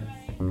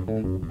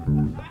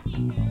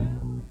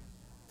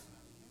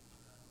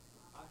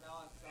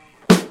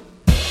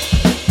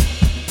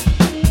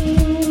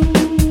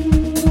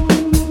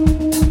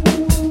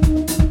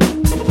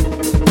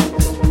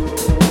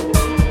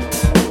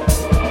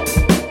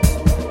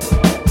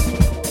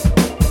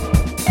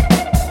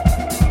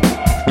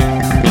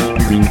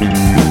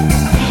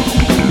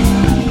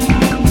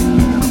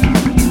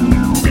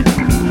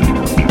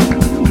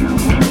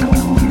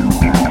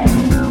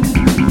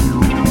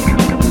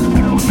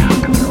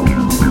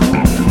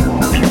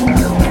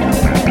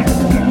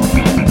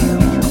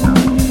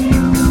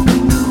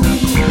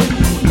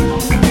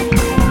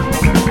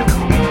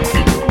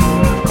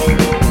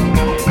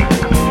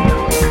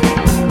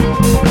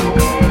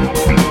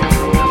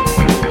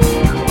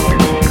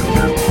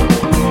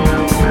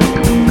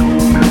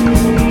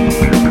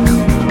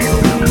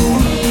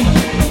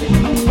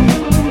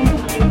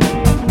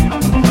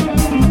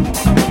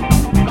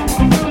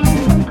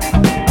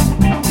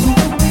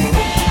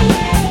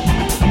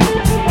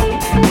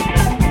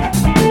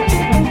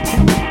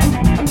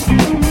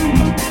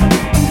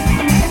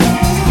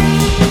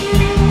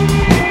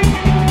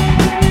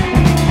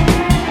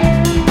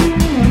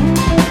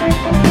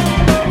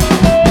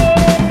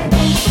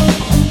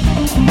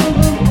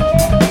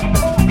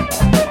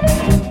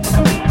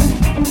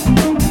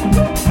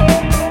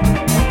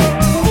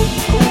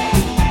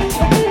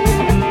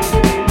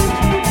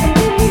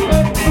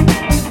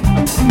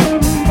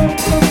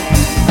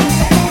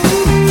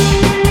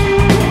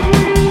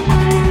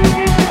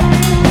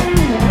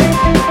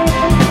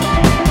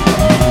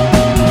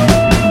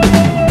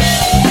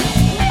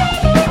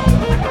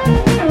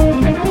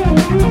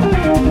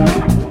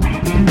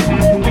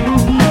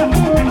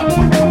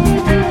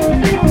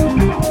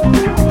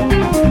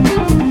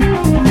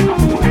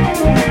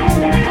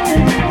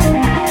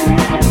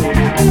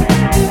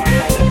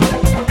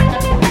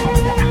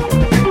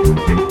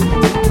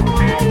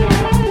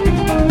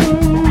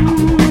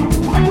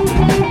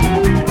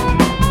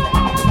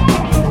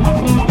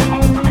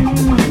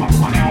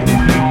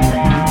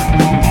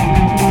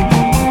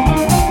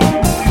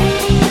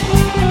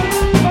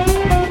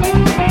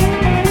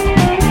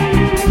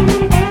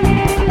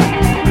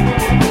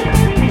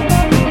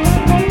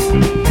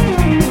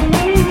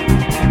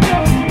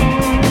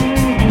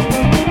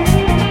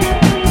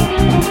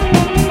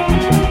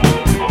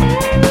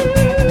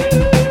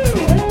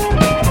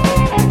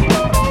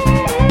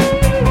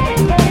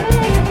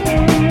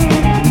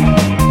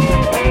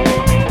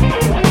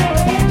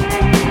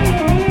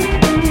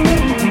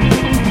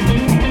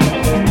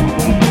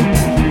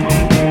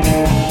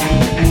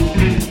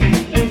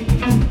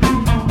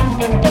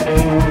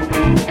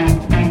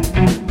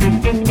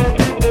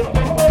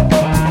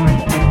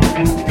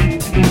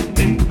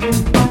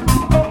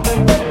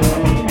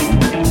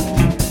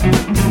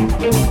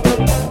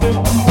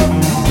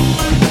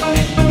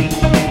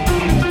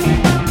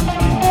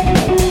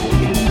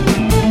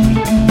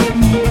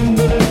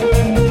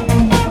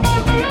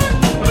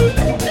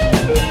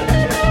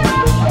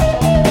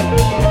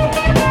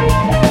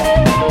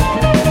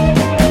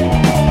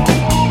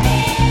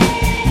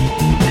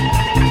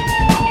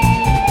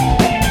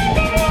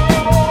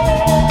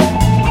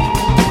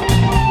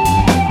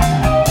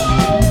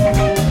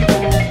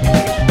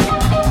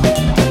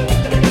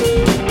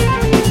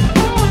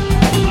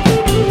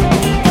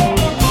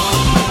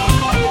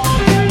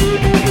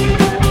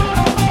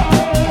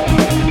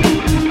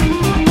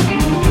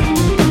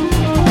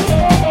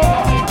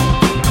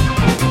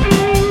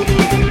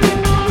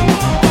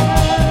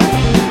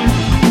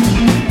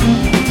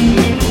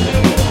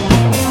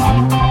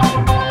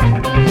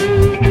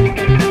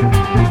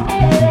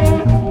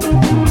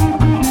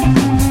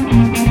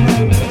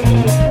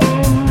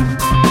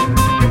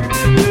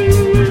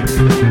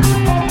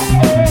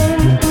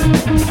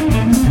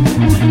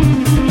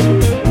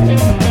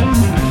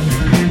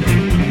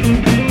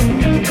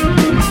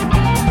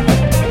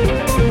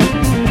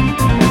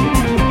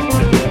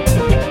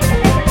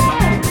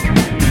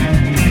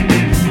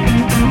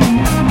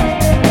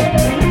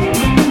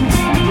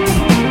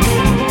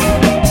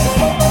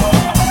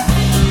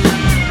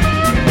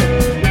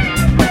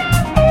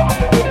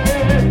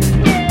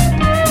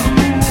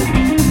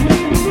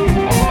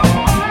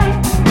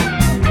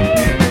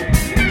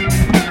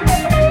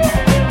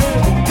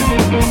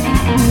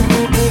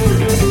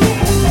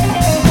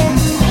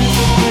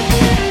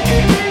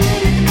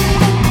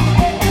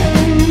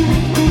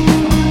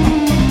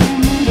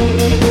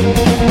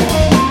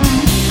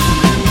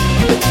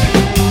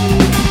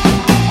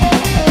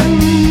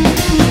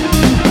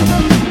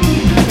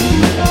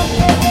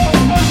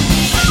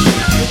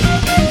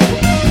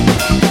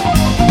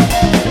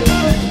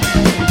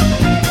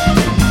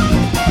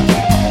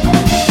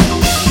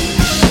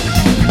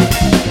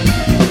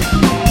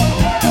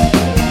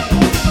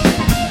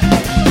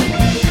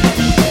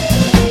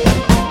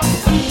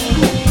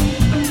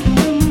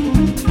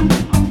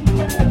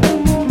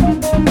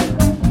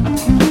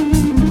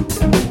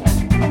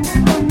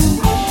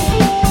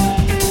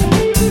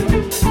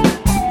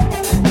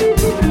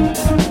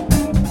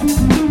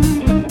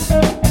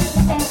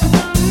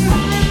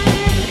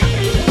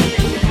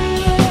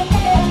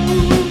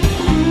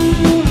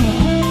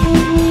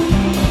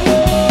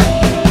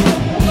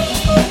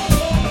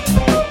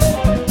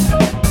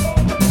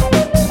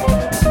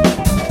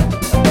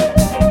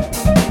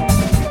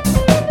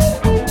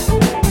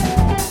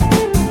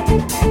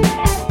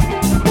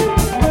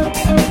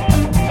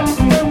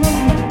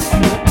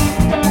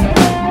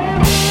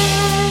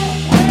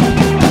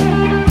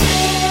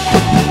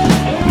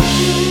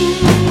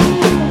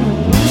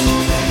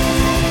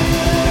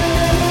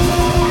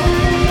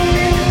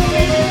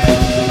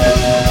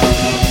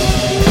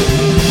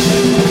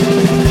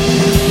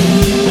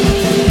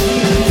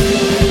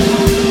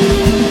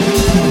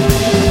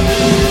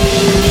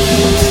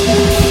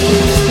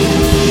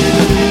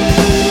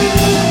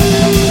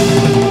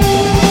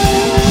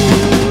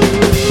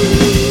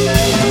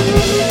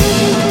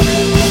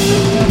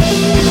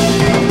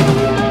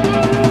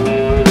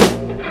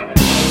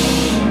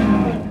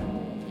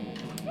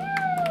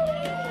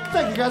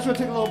 Thank you guys. We're gonna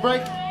take a little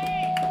break.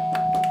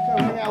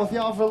 Gonna hang out with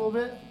y'all for a little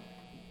bit.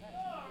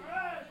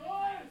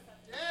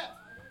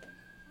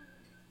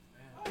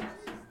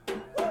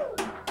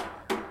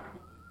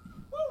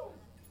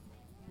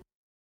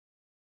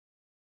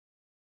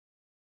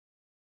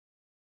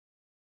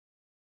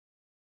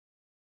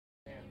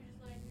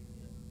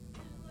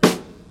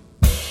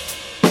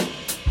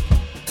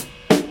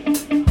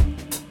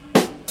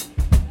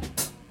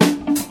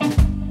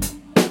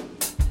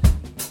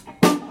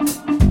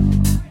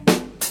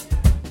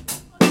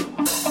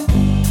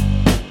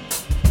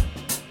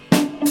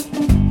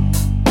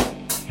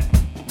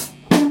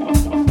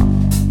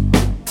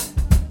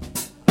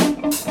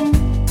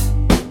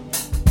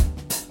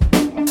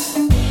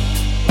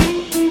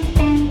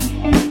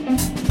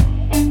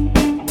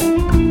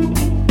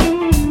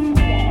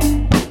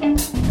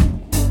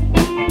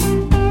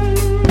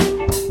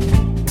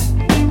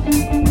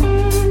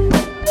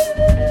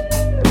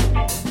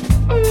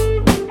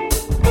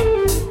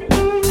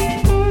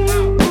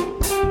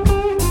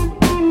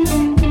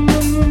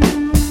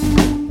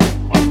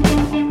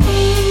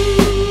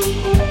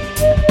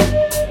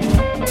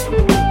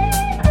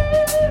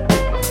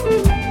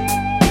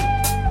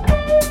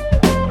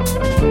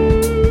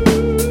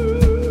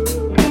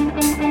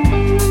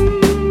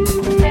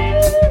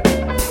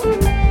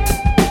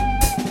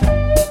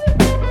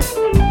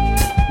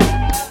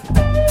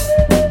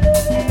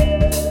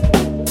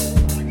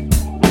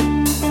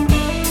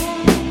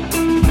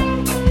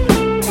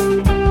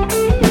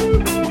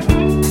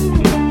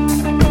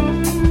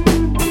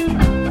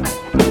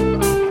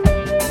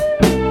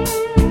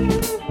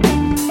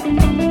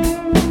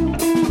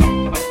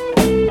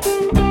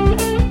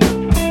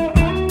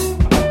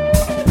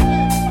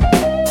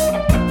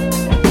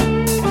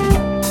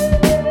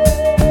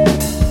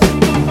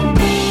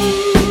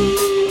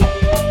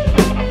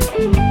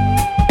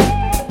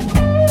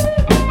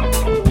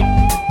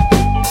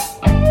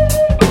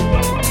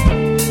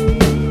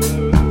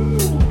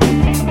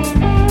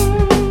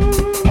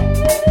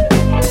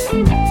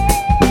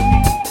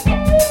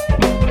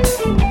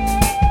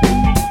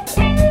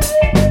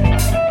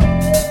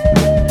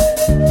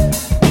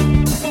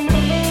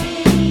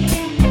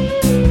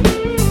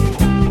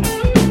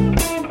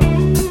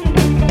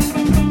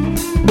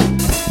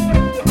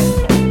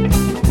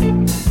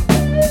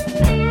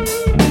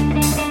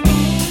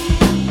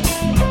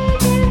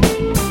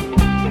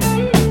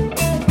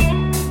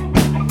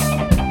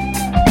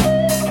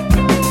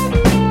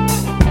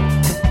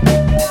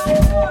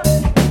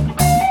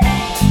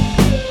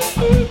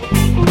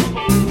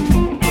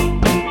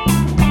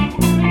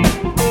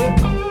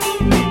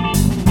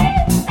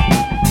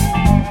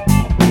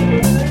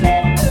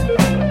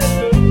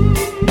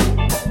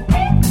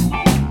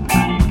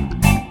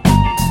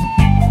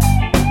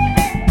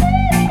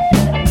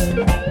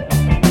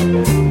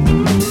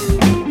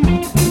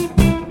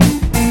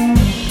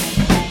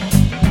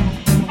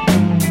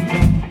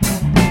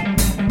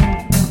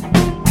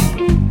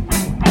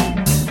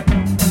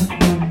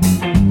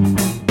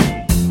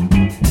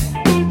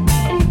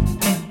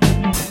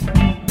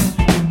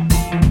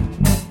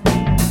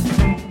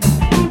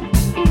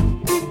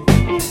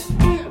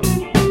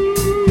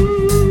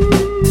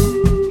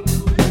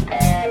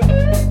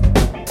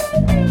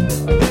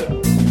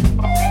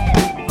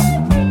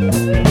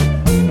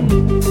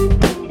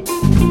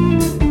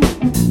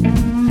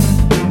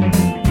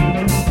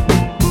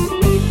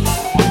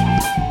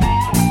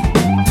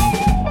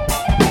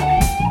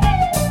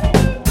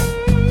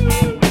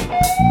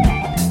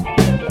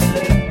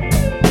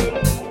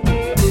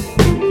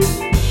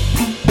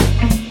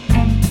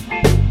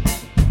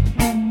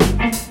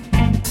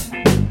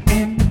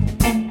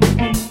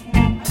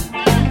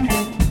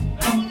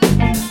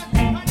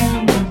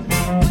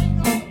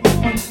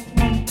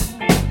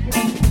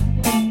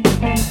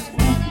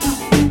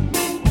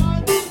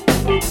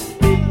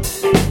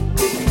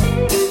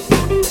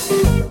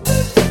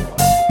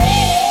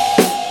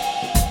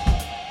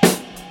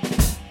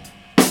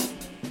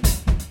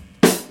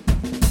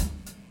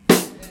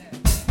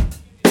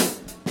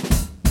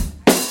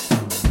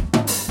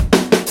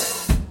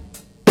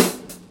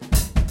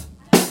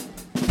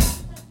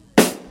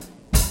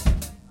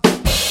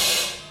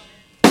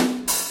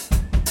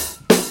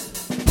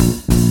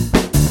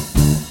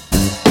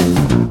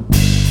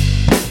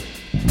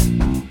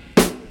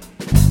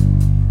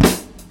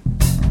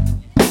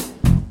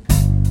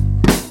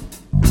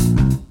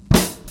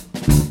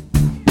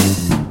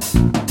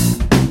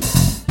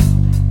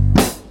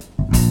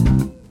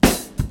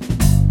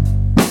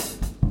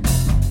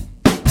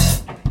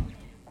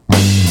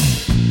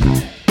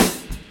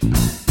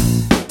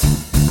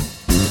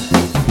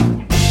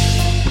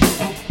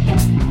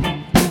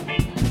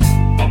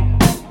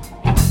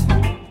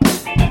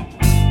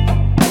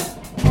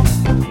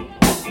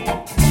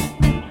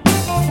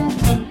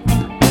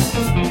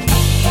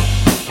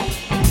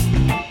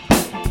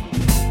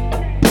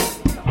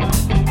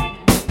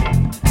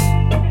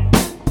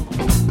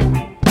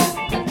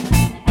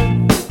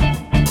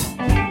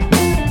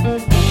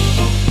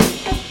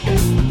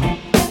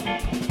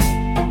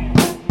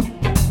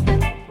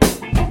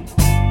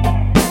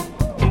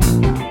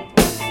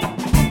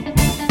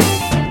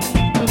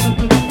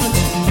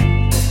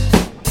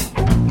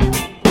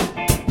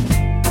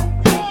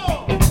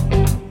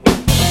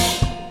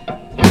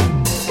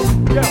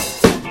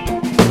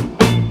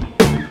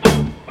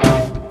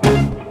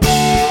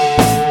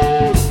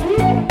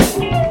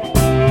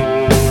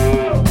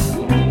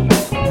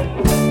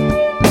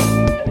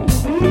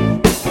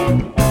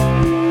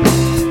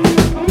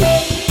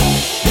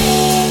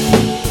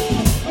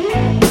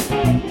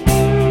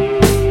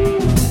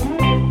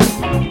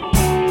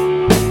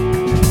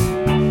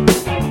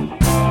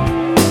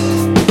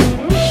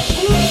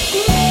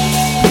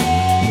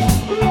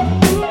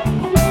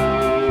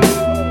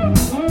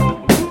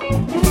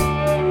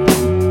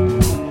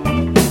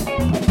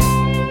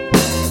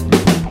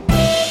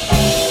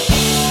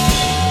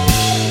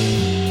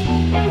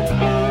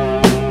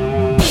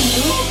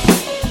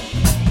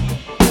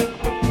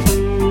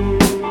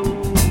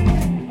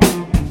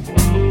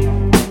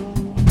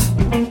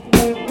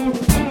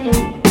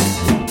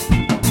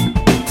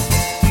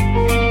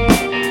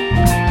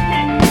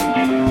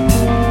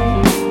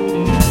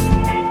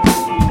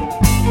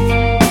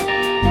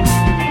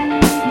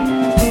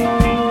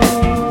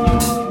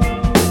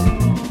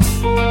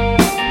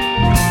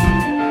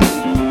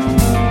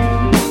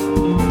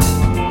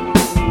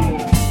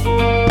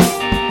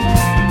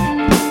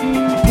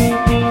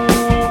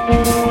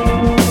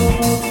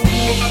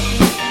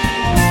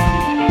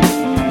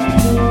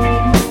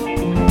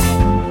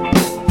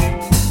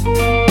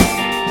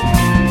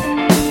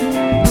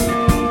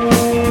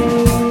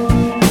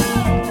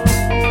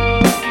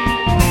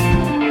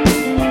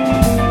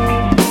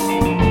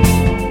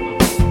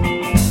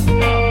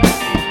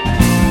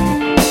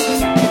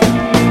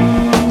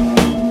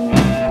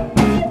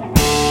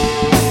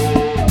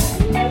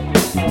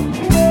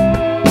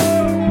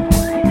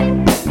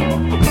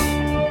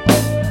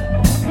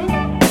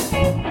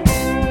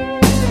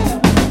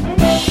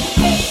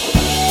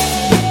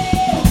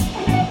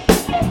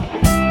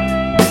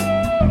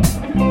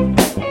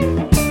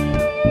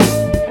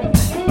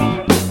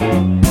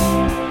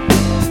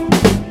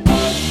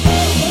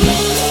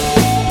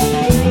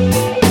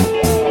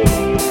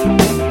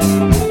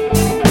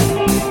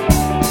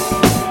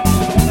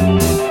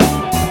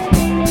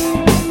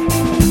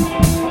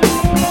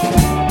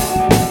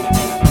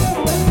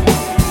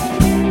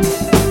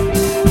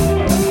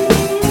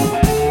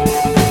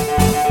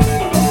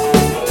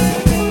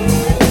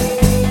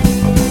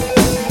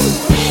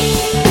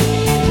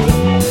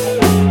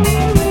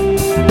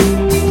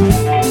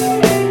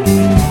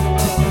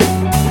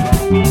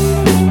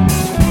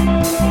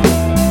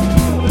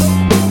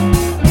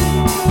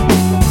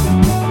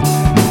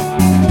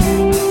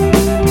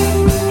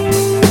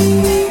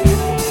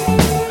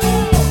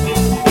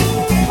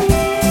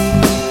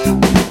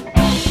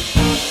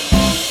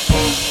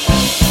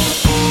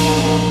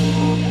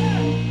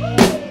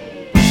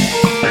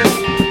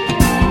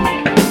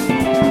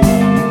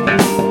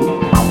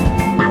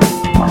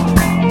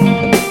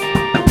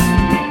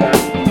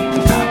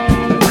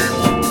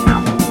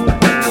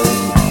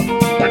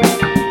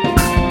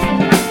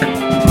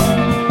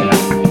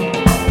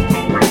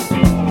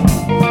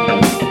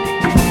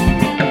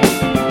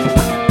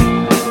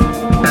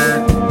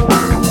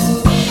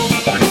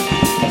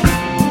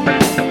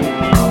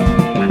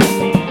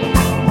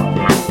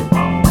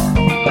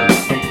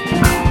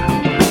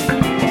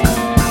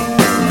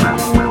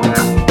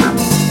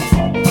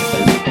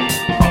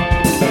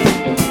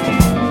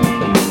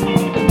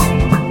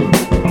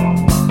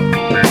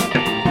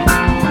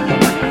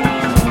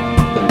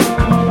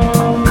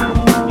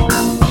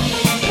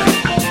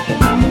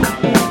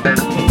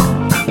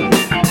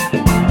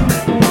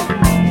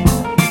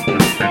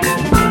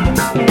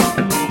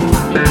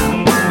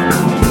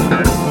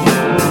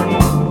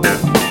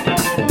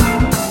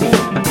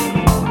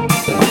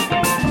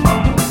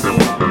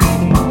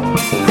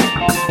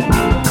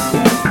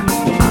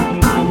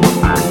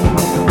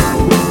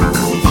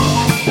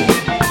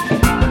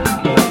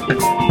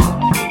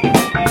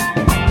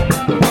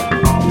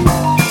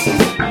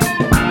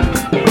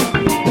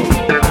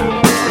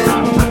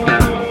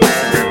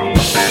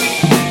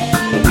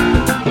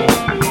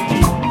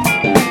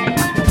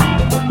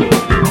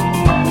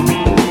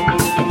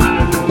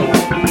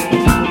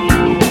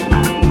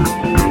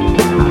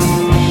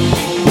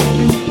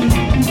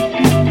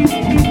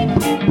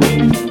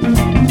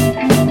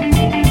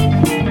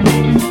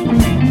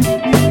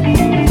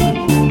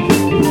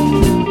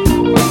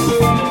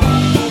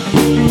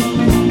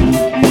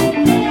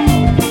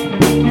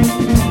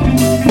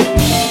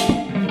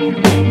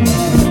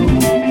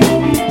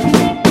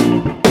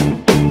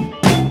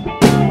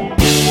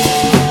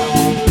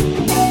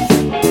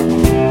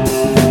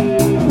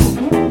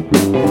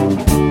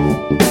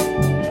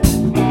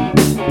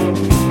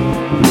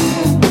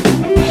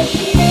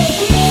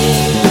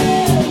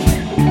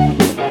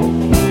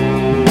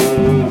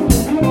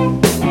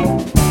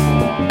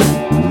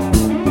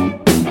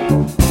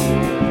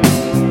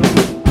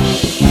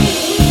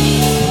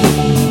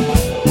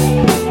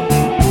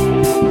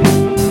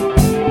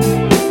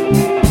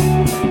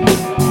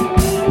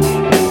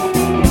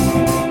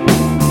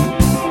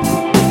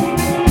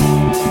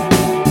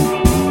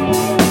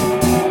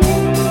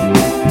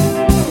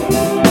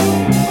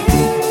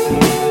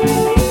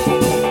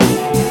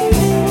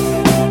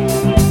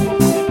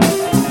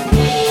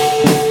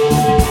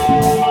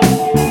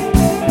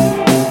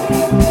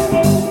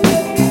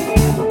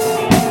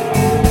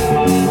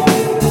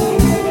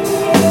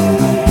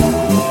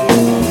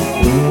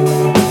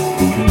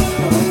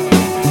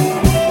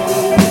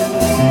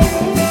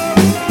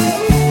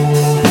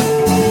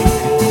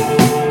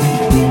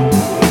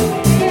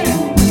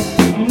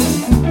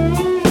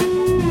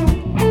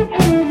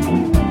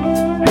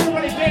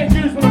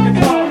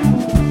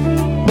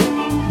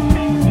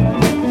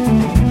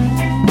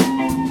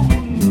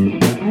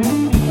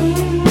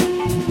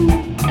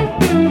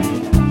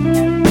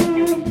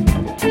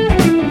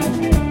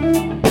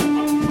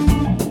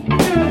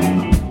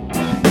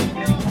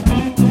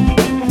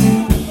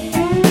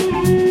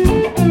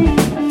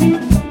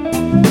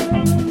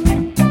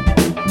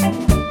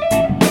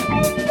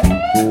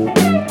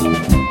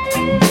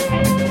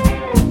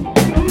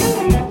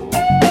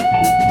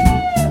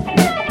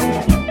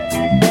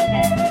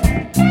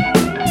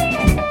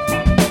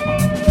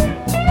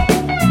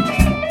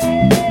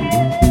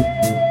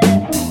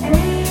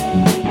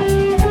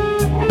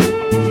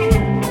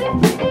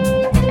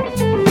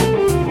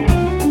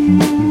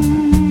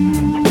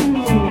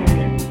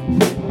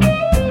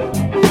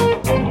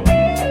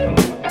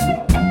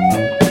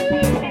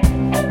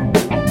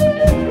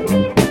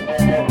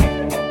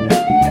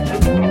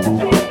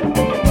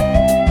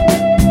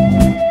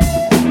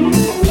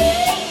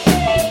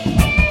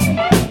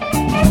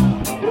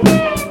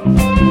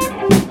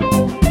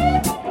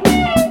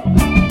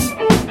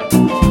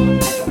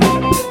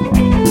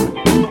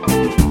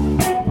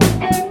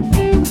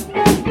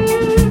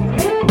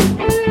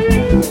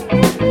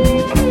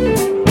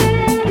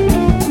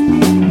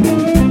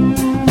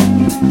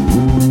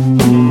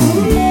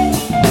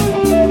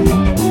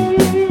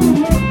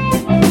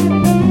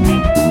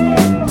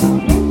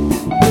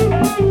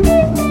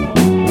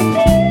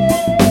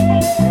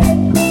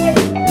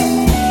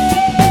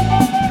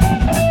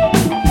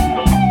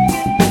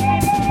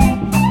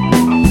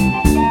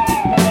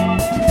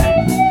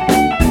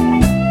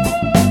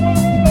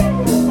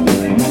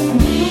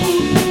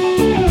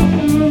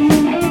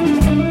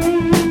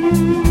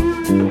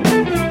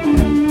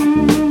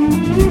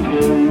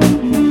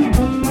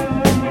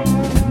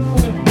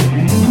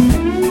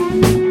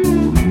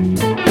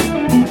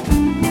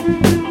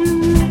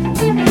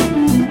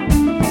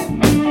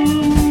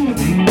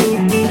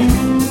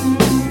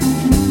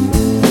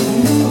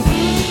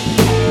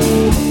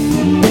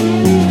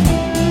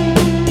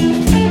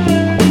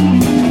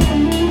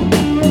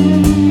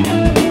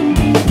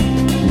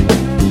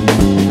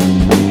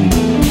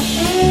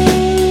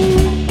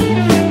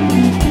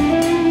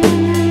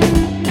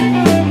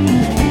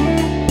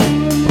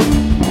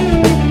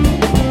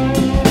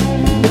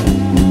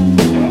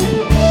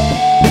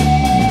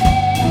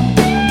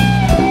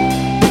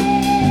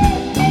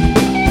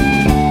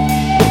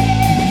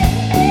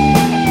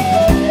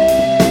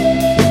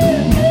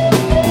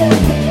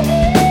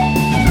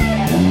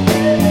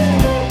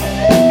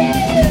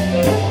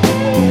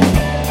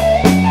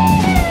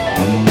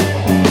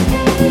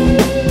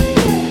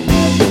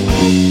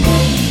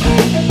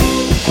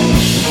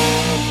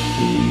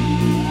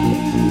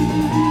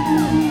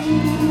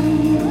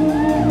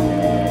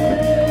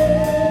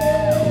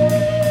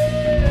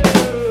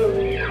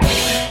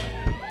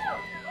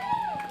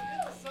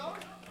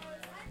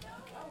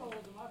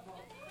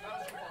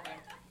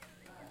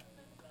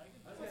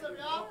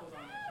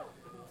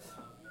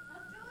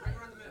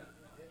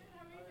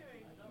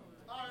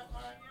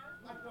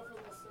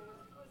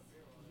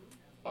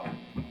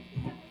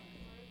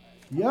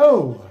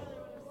 Yo.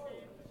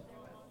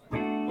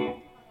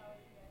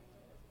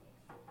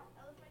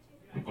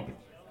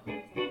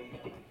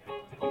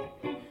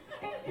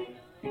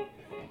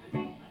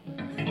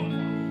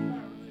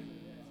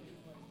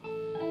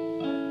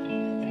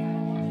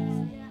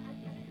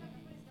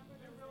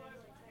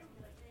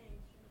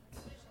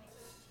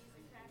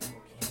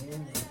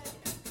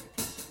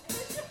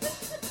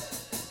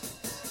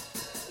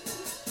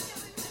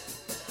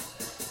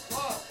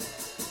 One,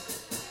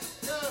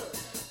 two,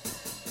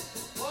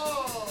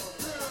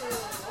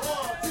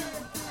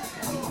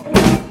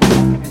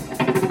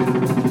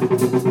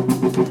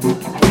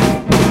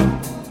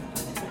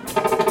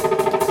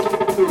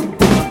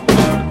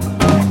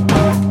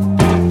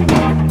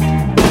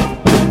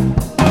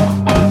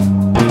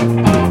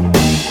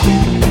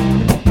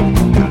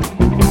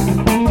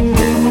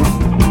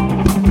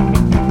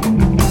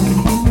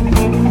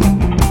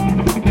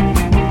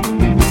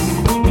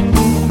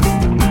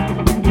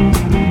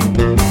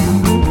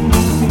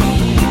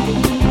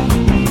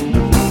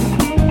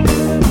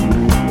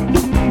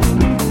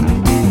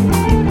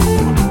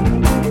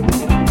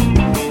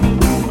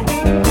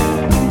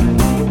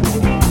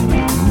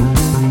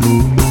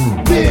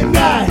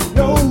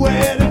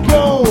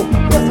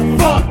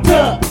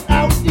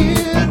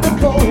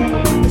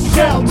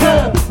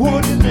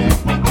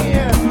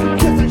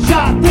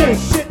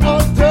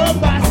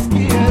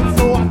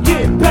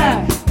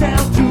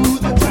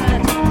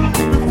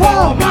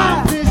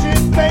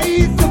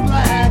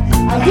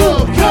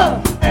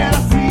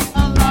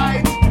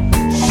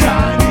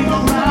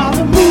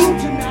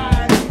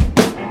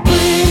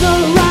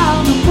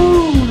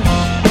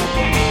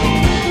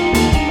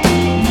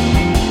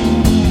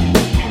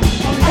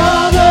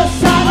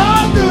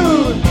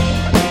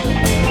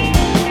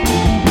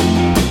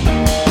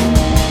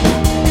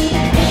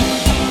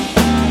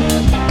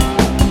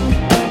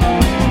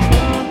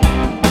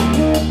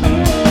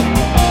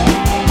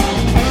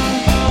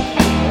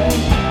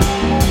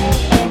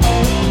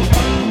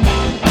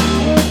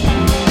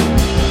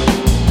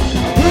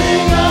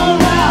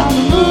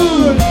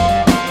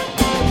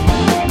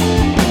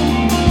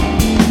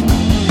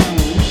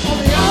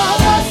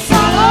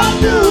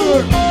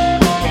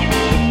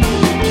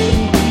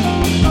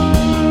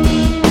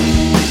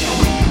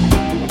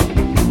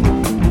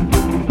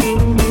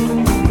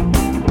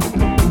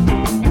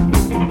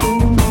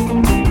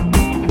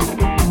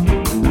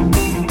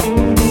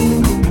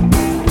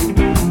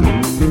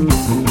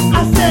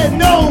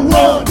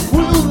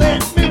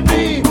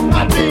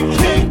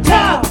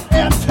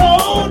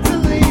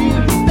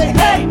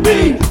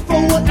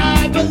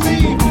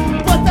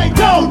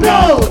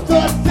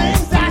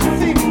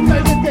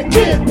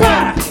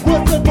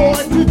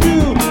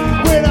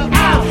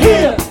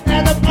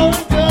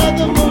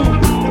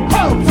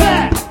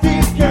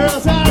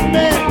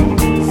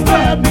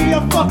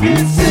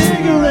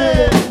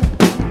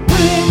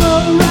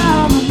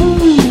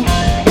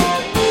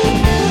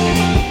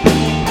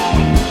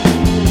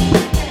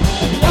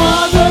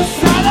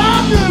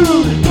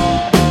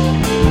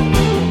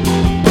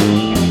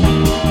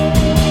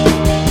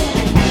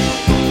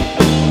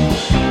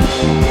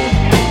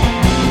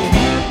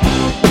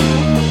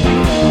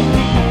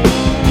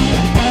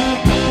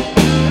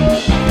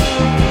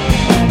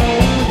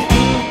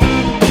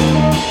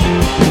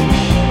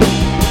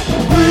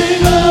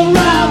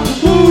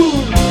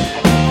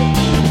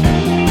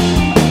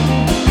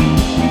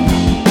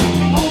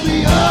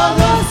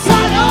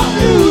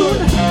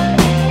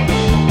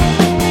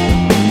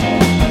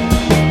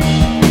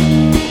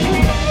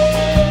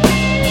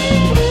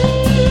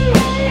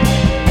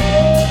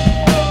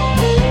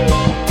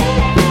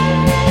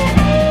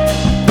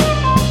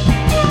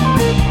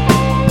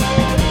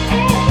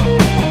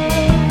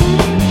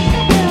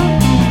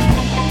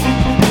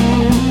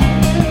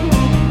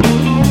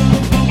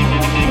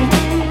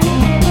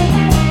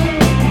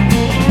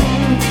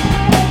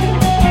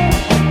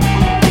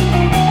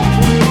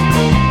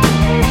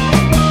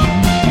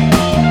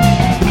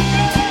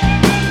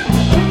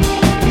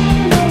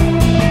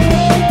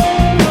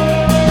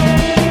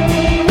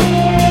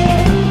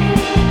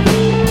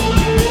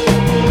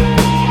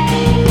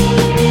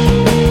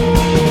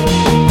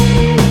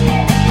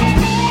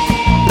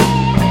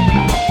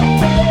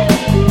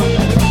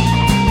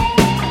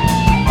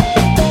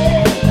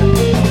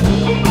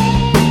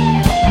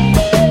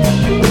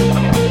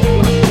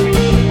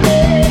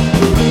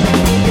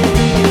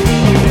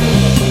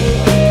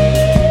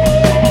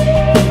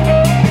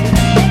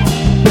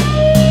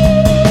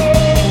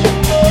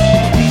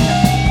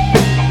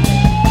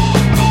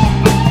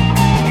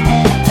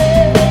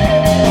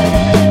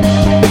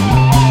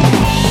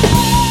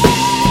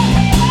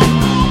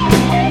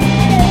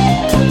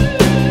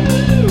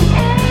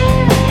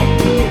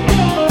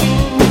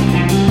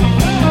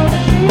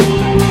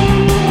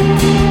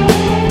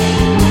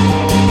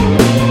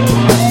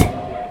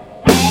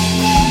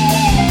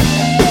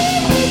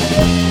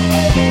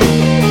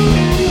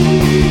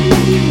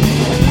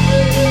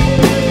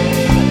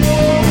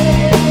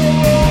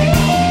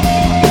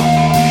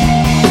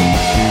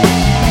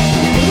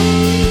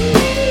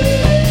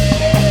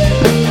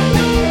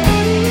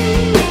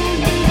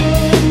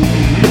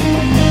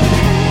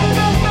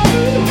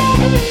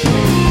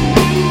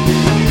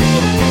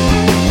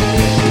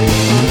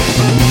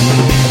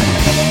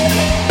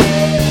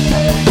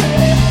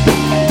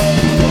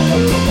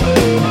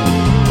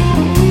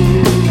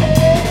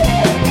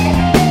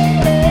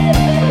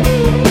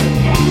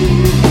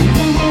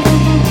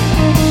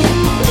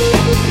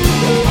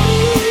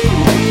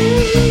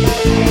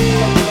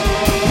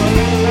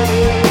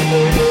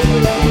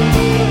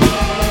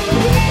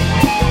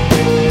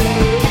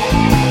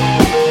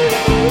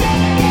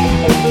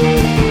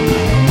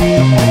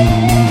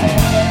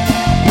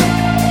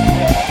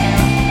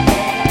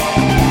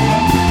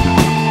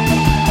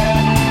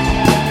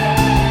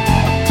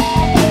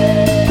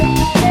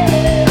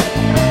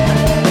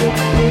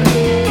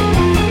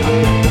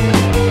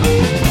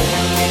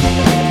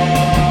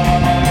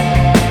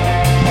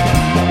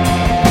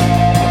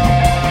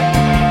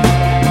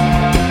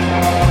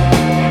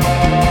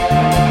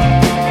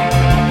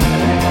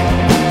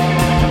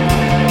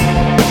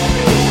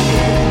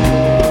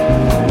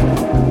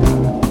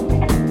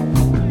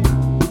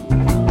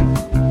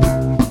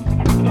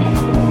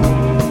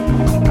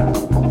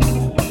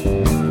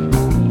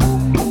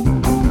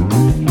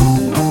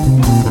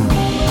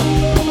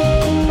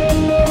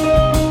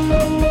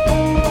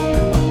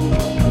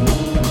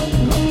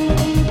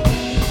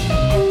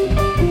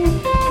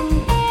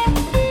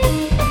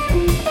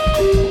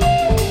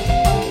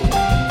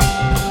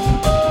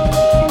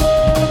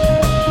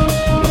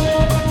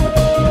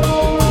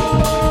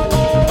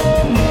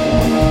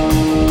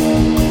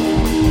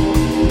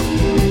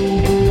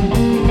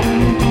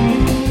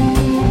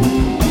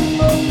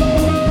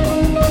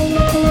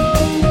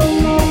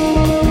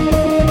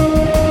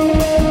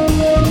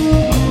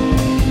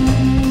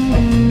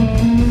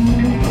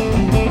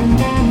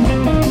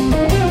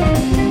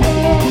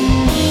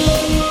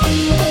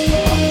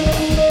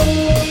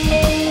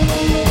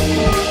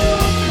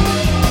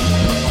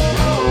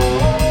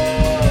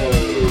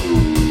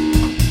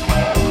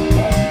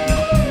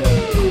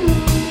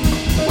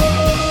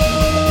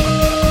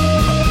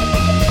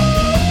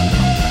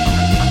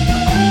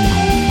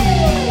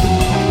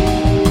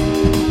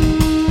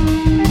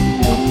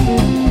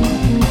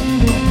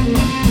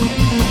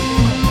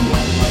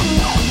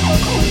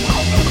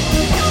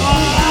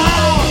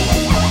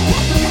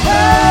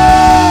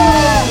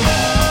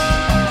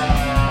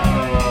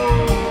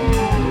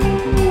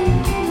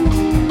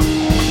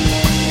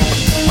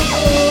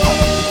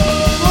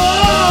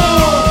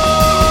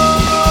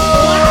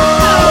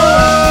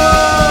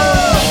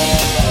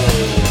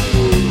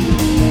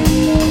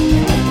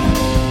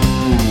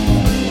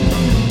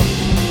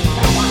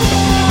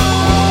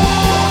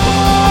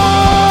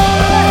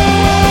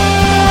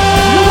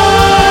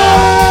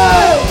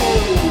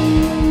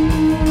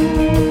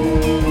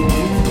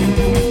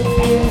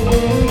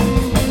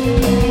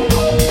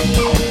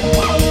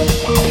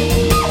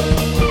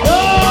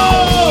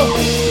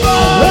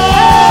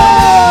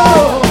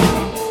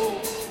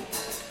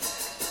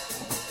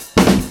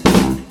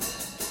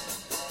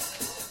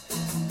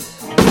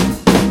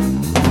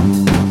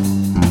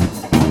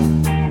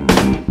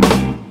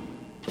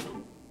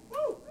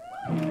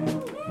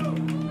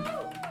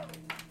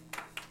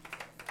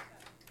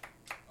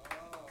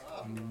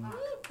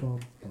 bum,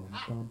 bum,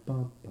 bum,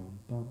 bum, bum,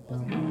 bum,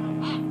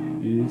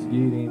 bum. It's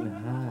getting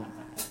hot.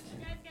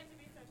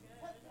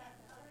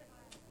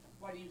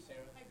 Why do you, Sarah?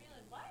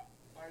 What?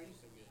 Why are you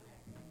so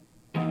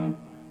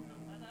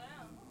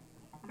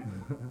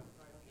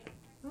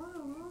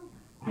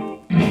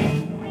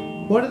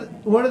good?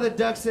 What did the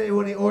duck say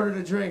when he ordered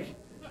a drink?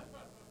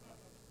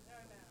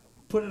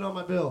 Put it on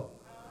my bill.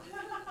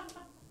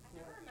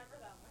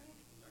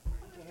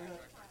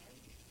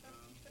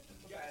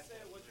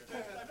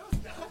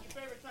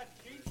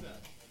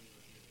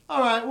 All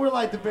right, we're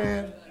like the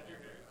band.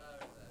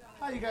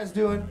 How you guys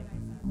doing?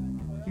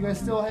 You guys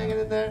still hanging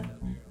in there?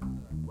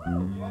 You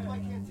want to play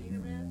Cantina,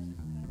 man?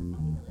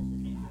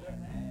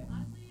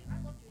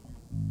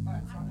 All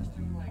right, so I'm just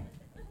doing like.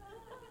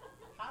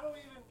 How do we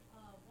even?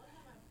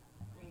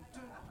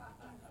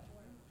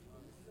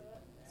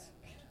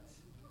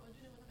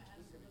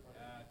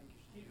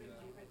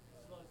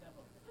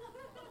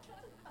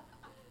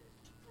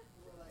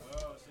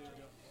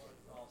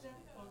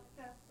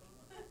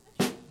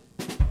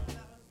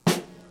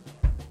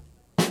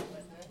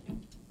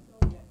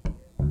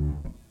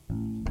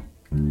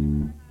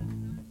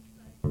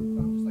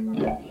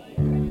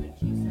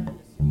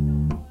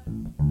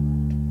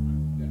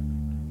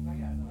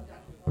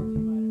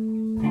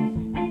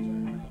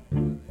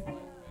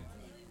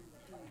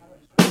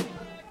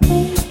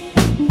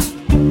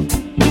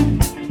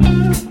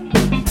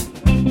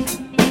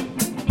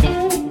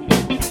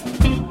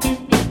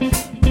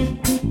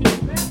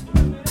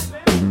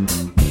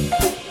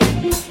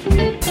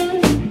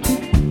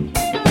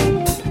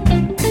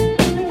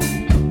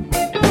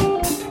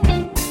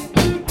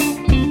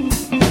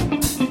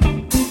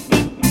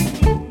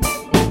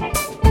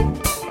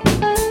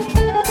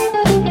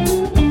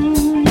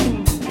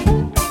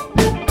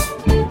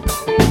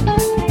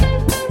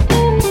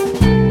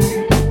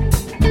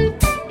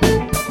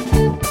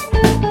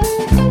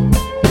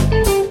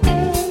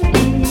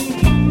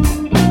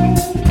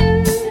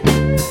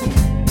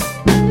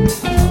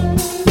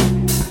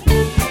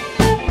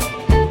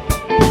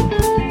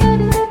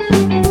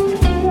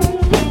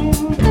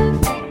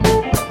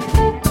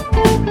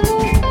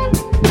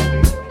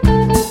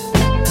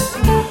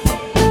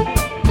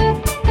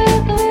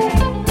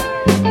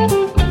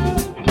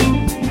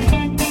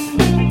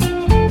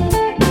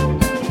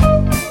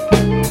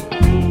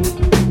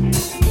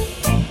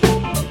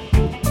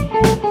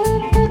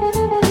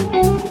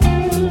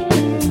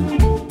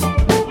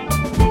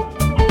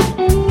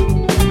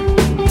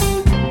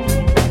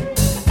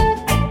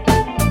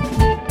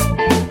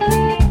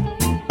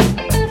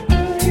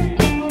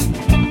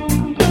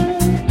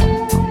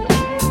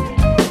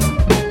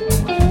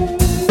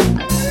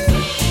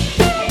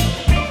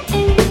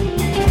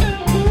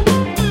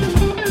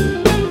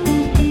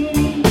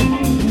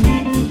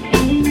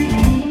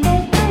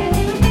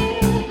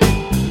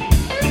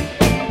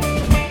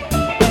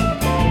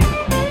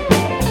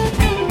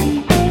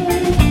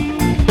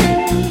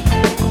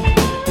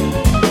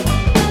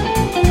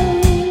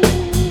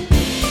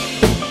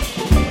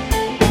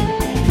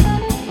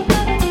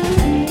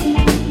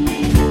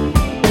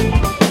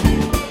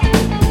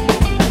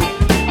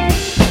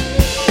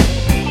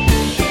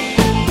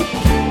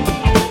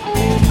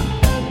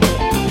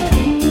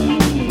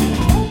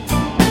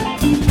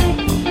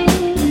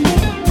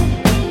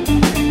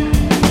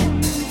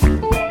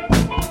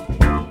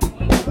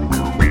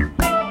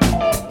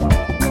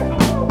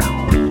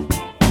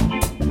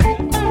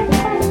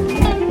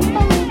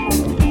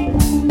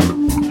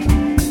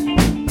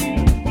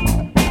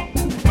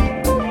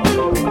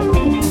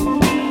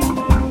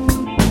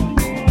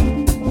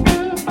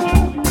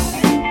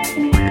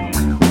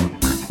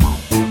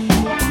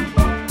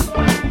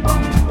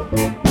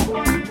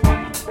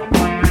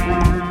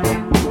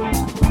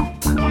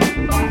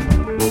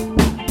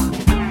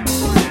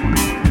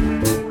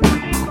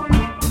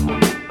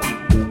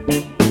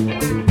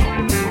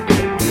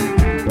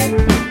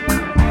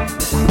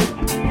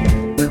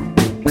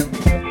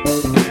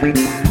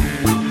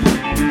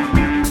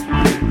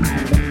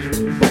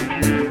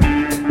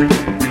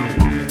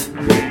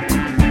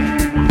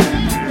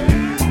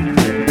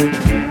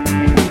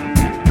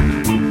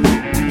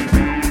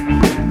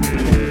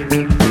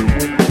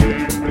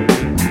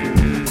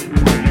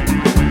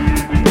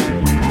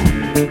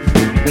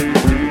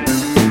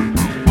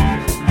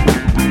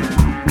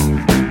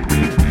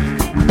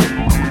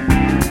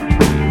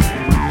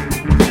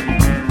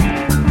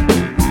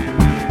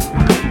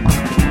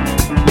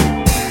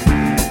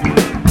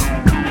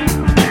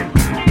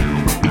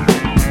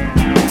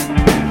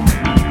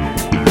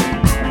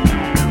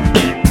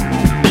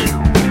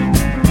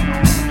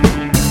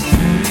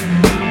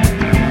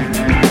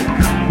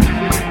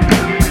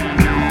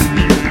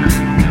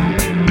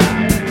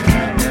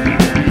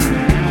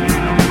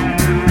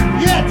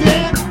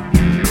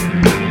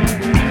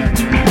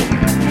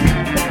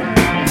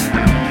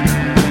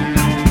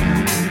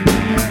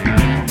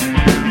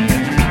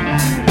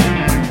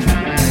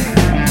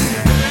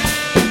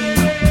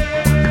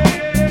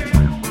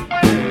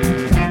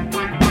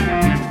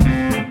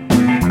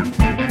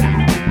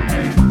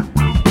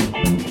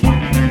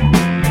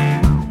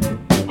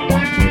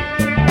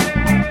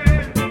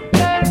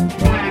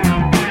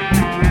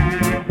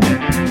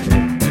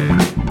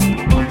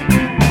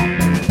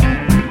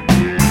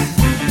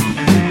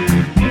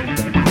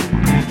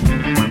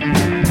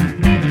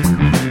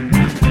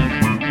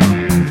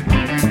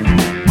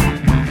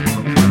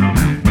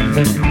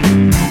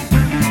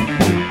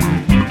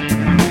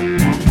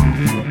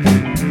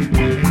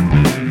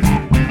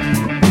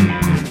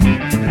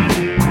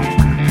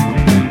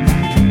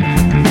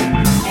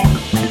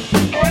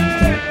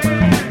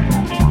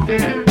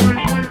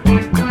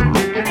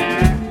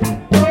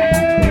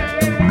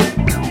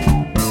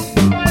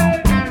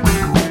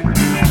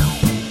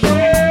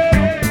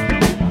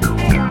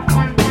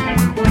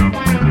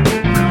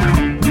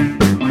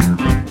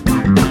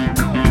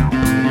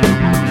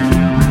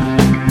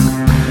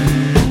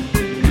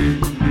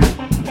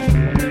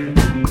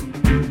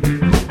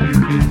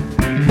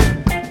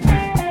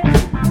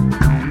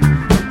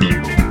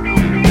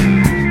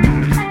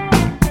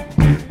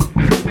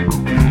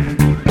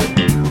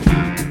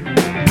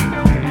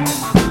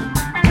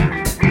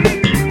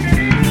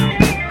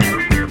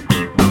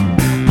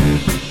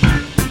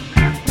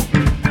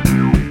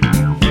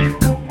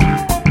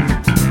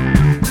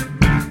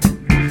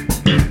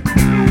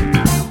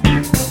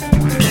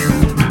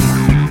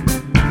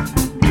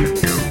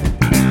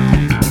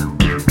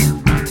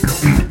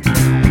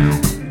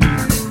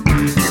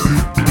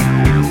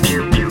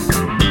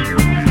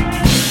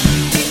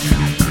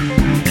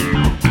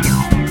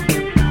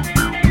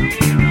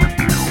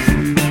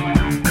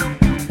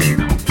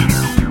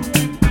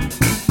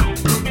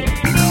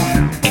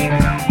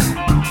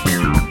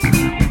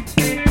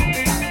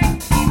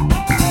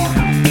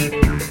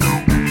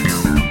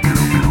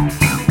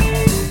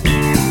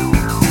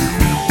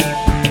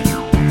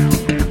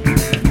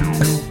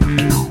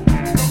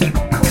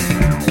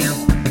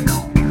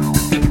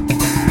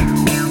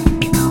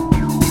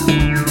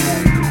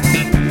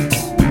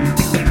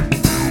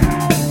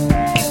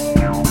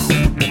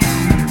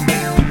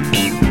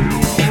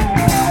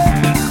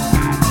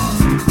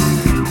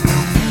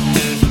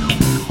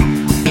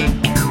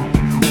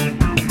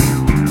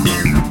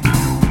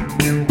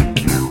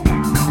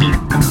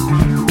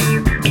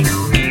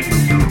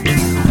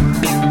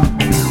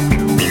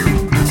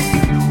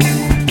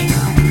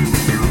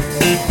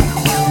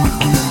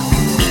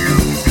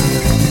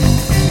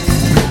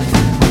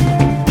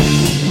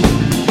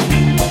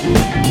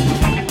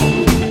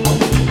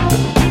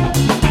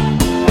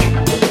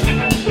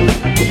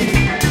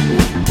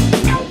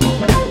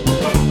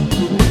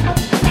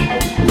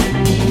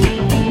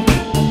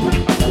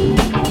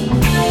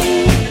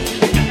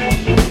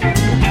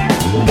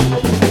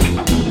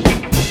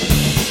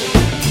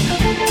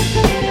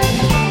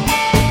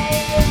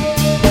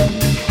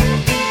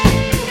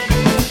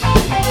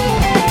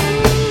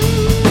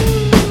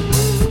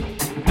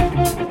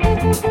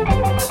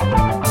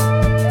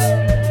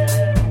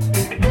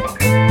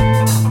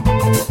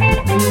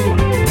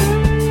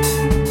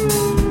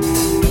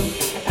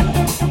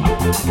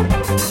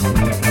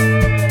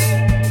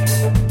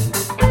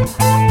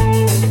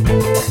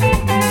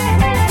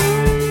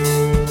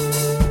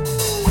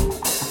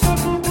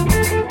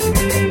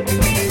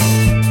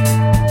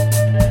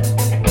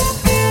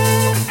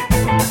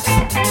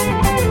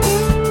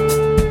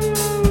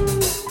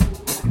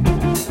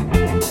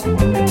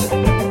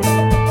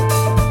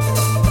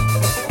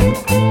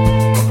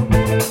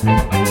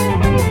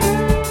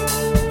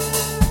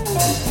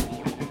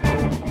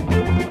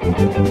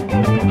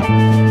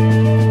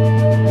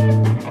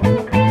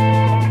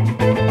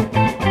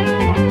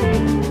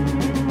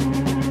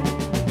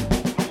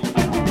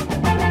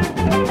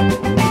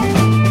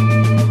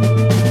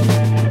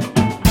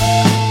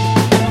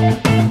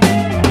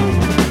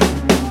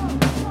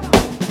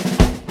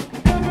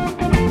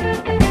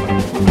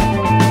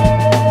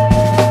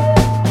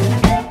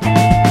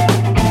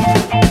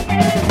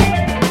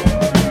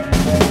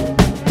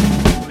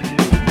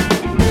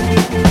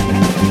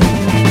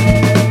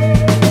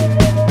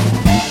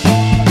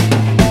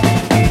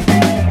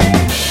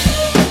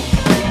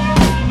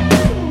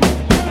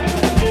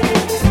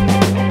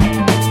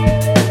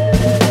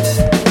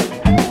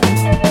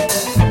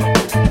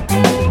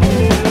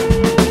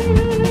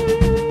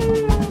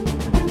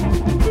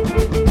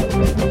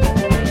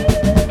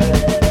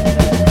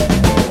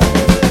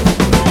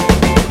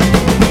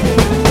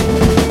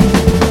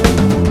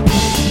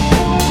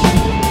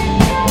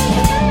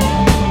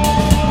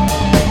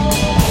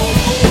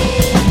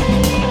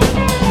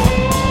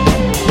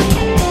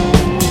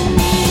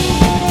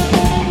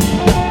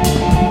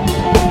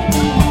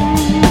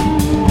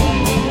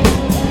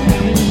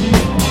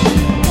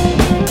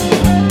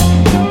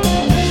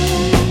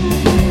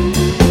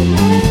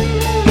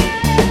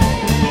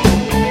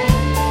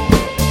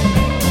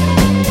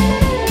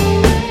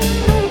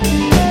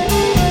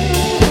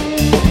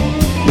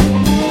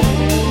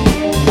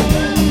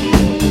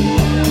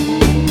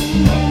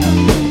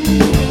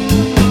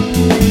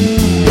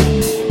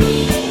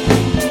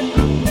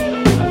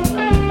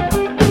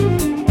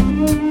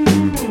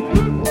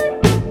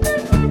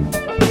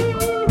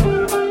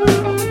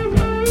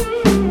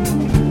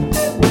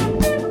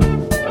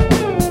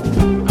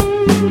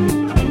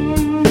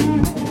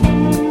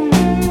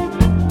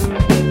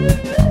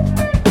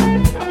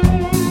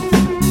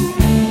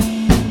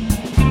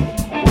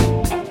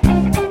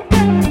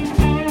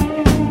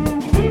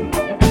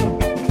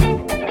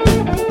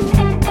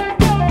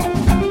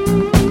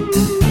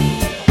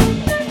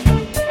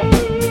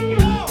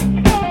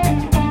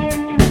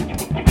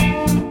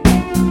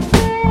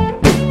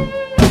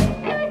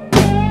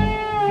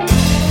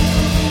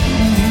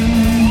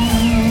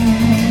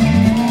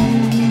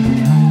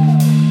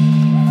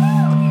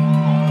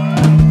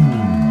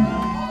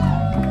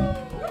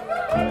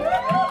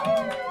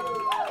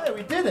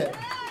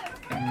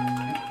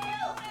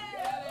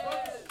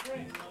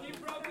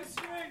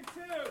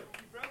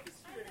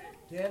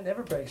 Dan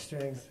never breaks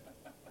strings.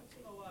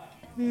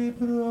 He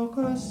broke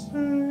a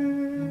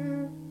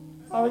string.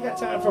 Oh, we got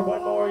time for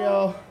one more,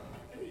 y'all.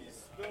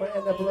 We'll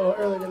end up a little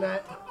early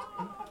tonight.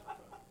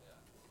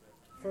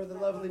 For the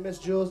lovely Miss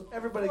Jules.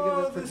 Everybody give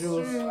it for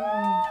Jules. If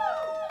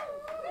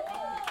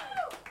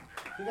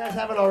you guys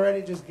haven't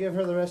already, just give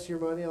her the rest of your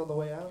money on the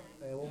way out.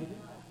 And what we do?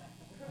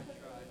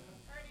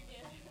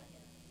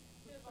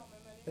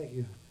 Thank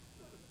you.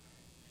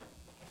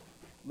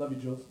 Love you,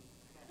 Jules.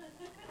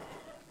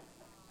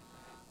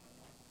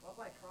 I'll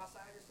play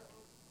cross-eyed or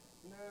something.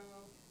 No.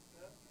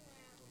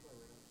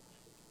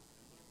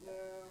 No.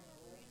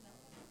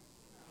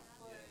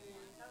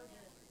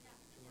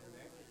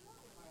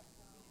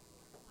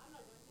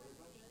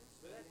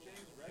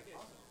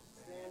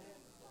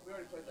 We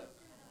already played that.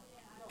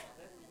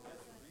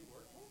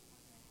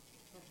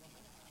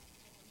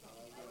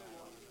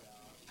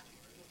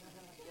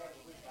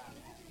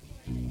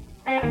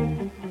 I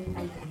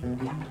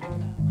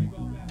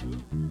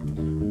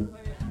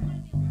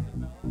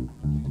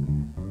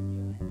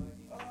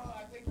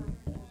think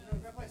we're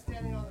gonna play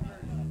Standing on the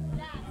Verge.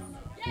 Yes,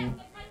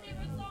 that's my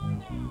favorite song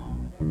now.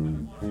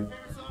 What's your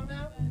favorite song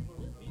now?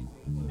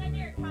 My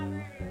favorite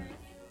cover.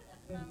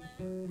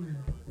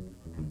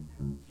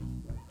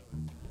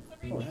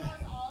 Sabrina was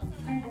also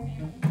my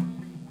favorite.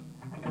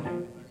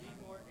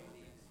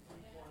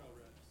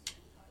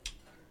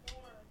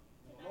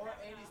 More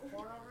 80s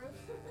porno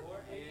riffs?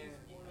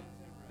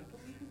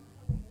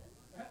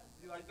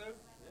 You like those?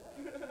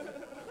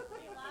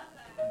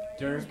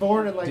 Dirt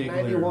Born in like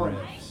Diggler 91.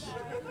 riffs.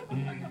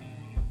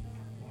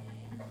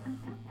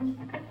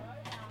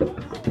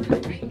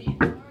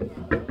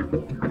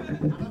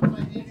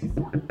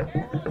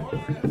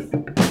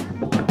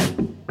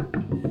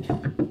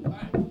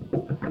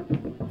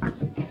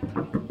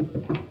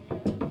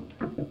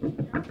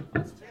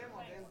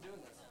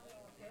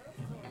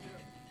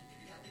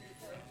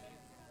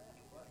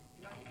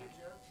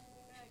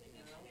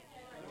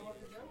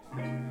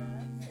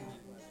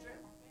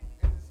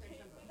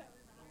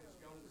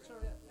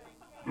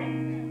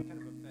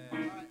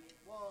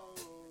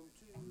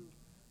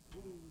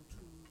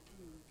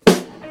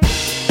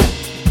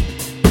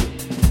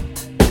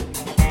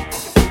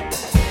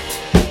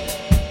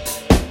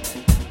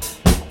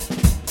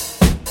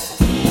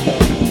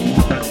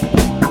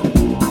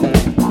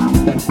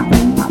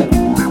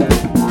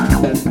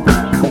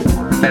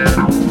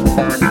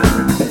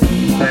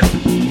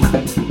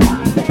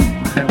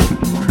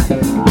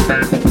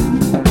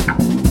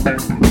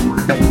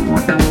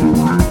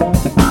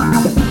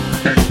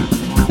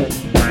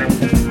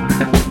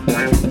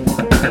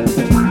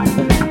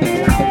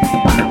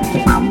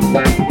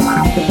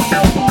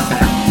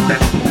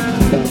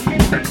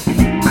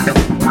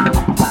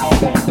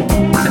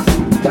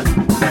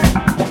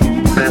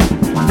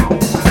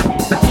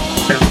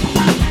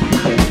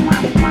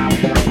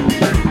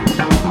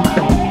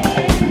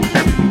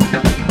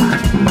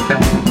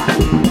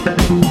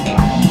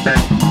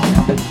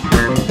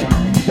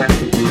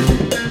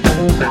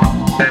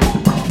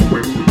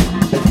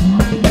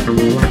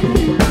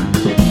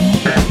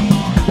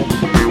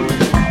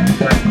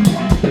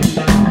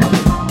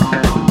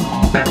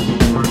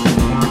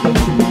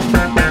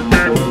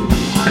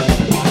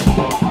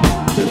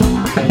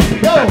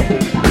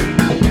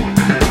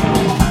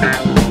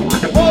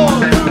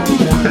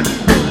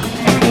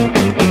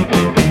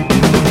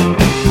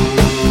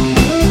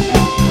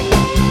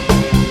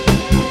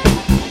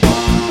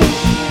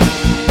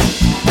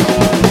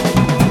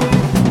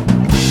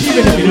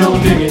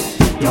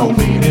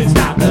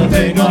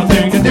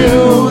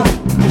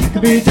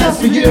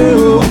 For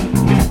you,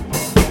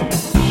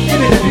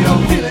 even if you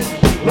don't feel it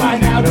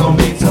right now, don't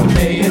mean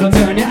someday it'll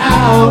turn you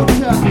out.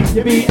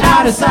 You'll be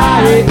out of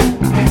sight.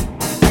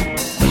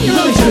 You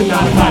really should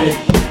not fight it.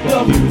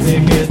 The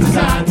music is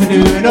designed to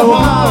do no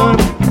harm.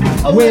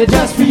 We're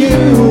just for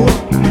you.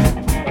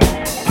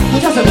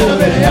 Just a little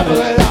bit of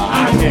effort.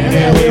 I can't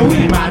help it.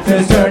 We might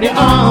just turn you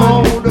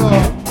on.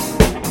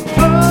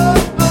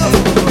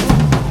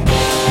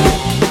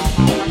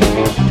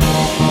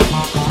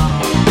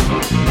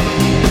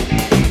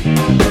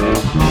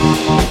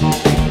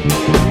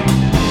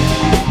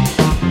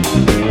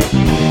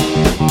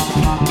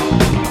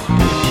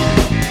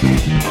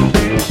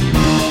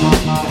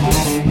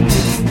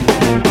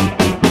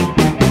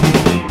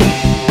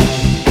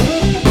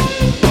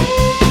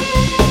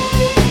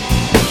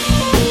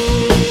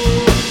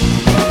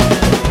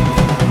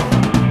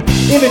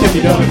 Even if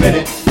you don't admit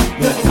it,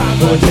 the time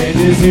for change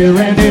is here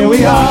and here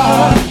we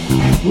are.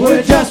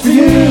 We're just for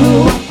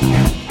you.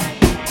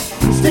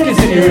 Stick us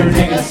in your ear,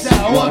 take us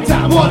out one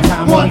time, one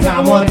time, one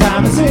time, one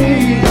time and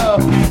see.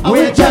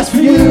 We're just for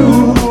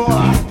you.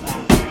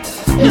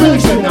 You really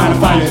should not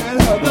fight it.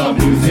 The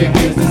music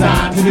is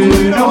designed to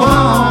do no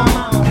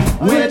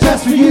harm. We're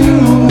just for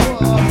you.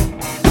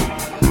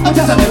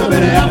 Just a little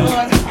bit of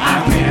effort.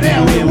 I can't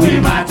help it. We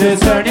might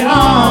just turn it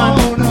on.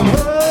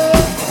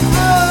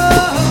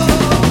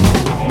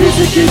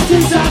 Music is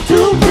designed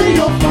to free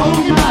your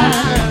funky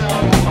mind.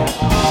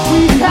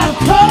 We have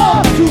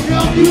come to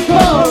help you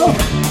go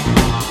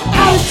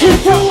out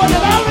into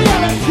another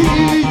reality.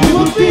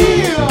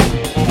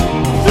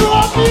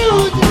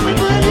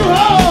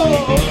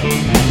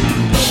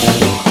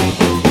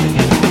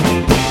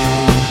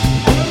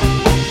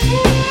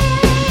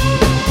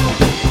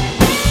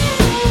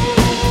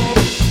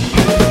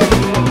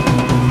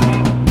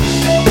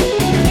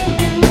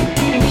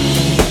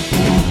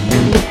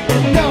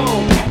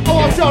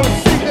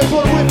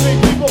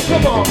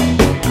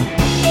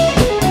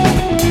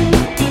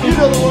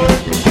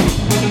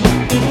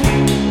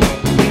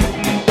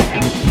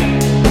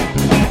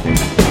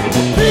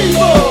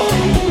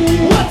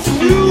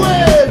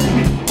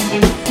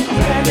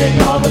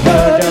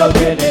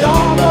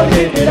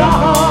 it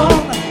on.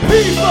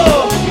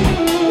 People,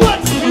 what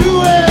you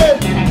doing?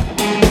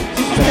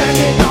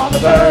 Standing on the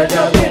verge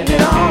of getting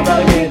it on,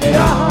 brother, getting it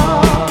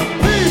on.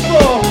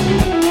 People,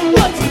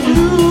 what you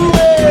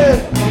doing?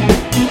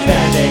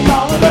 Standing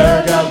on the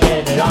verge of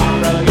getting it on,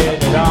 brother,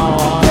 getting it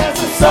on. There's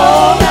a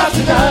song out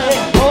tonight,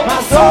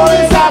 my soul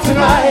is out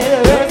tonight.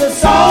 There's a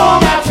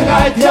song out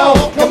tonight, yo,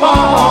 come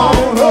on.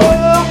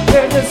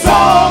 There's a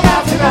song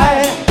out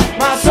tonight,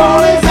 my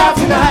soul is out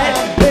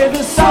tonight. There's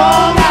a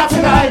song out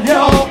tonight,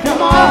 yo,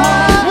 come on.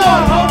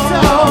 One more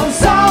time,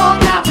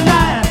 song out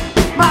tonight,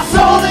 my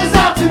soul is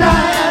out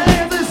tonight.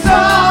 There's a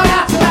song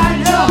out tonight,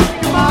 yo,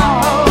 come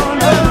on.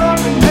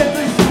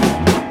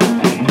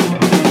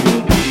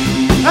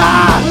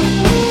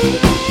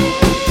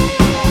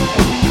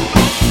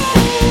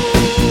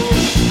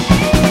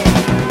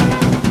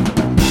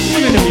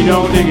 Even if you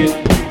don't dig it,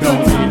 don't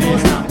mean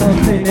it's not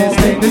something that's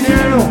thing to do.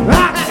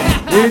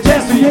 It's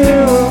just for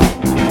you.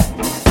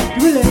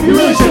 You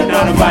really should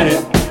not invite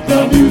it.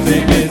 The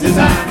music is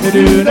designed to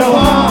do no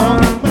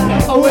harm.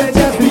 Oh, it's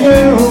just for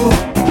you.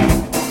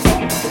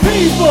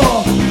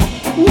 People,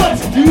 what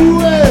you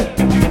doing?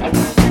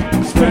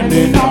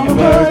 Standing on the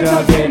verge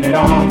of getting it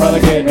on, brother,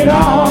 getting it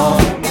on.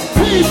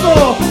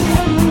 People,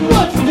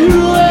 what you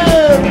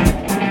doing?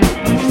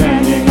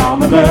 Standing on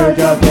the verge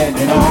of getting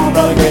it on,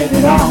 brother, getting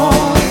it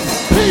on.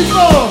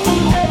 People,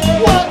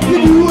 what you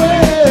doing?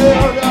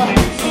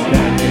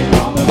 Standing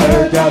on the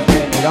verge of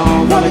getting it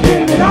on, brother,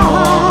 getting it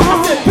on.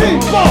 I said,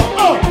 people,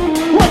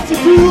 what you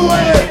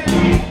doing?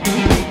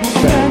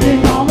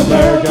 Standing on the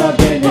verge of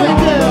getting it on,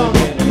 brother,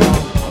 getting it on.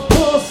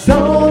 Oh,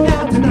 song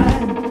out tonight,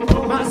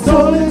 my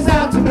soul is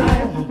out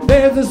tonight.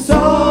 There's a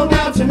song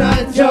out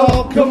tonight,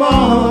 yo, come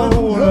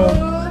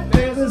on.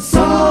 There's a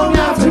song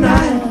out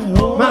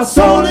tonight, my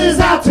soul is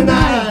out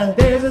tonight.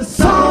 There's a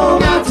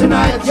song out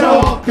tonight,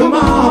 yo, come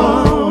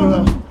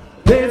on.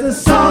 There's a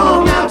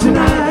song out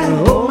tonight,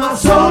 oh, my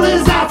soul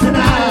is out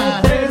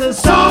tonight. There's a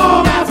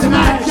song out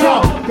tonight,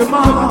 yo, come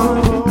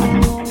on.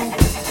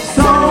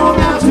 Song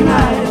out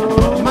tonight,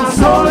 my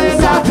soul is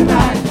out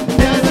tonight.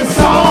 There's a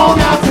song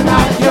out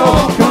tonight, yo,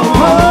 come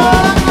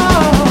on.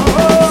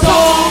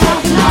 Song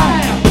out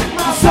tonight,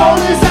 my soul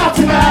is out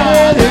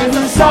tonight. There's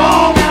a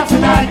song out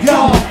tonight, yo,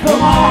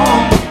 come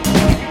on.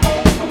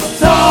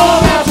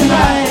 Song out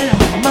tonight,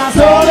 my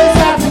soul is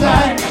out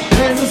tonight.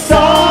 There's a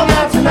song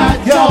out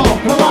tonight, yo,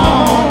 come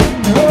on.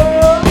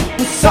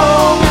 The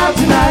song out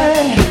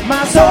tonight,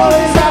 my soul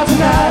is out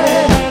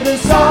tonight. There's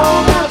a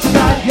song out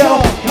tonight,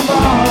 yo, come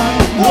on.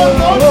 One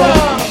more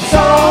time.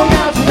 Song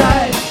out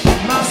tonight,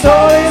 my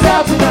soul is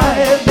out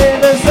tonight.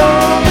 There's a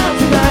song out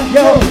tonight,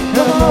 yo,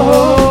 come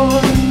on.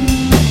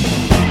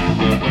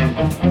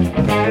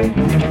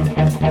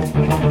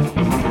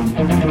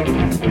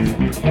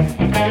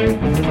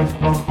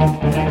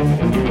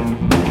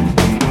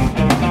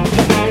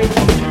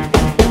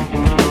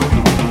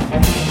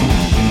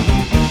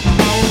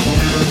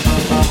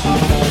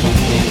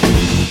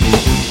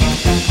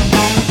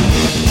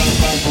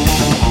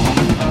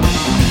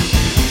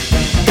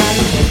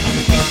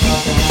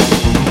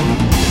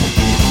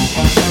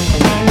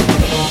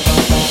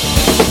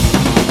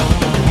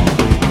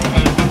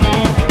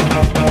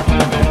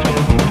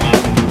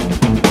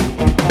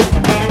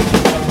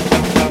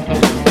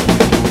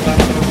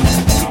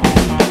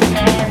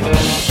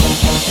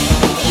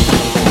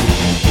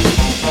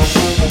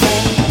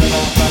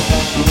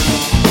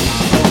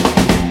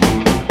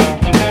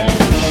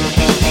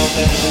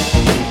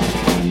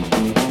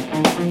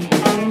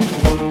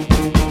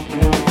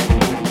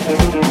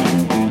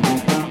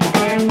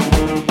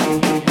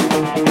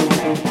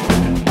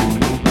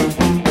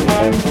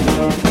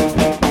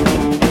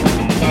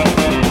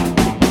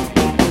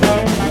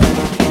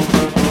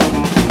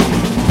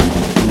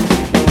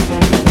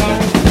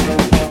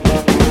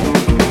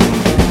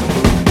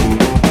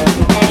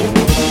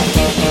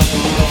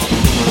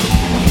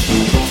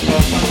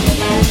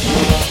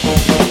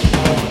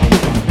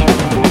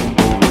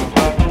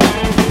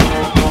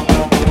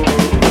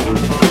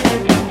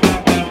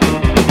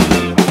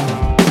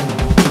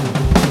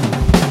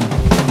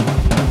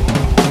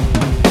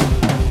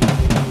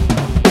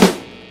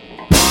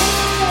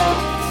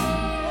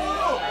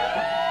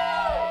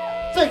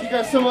 Thank you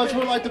guys so much.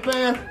 We like the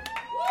band.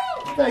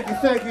 Thank you,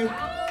 thank you.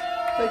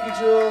 Thank you,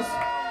 Jules.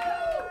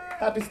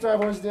 Happy Star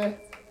Wars Day.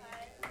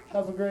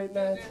 Have a great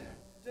night.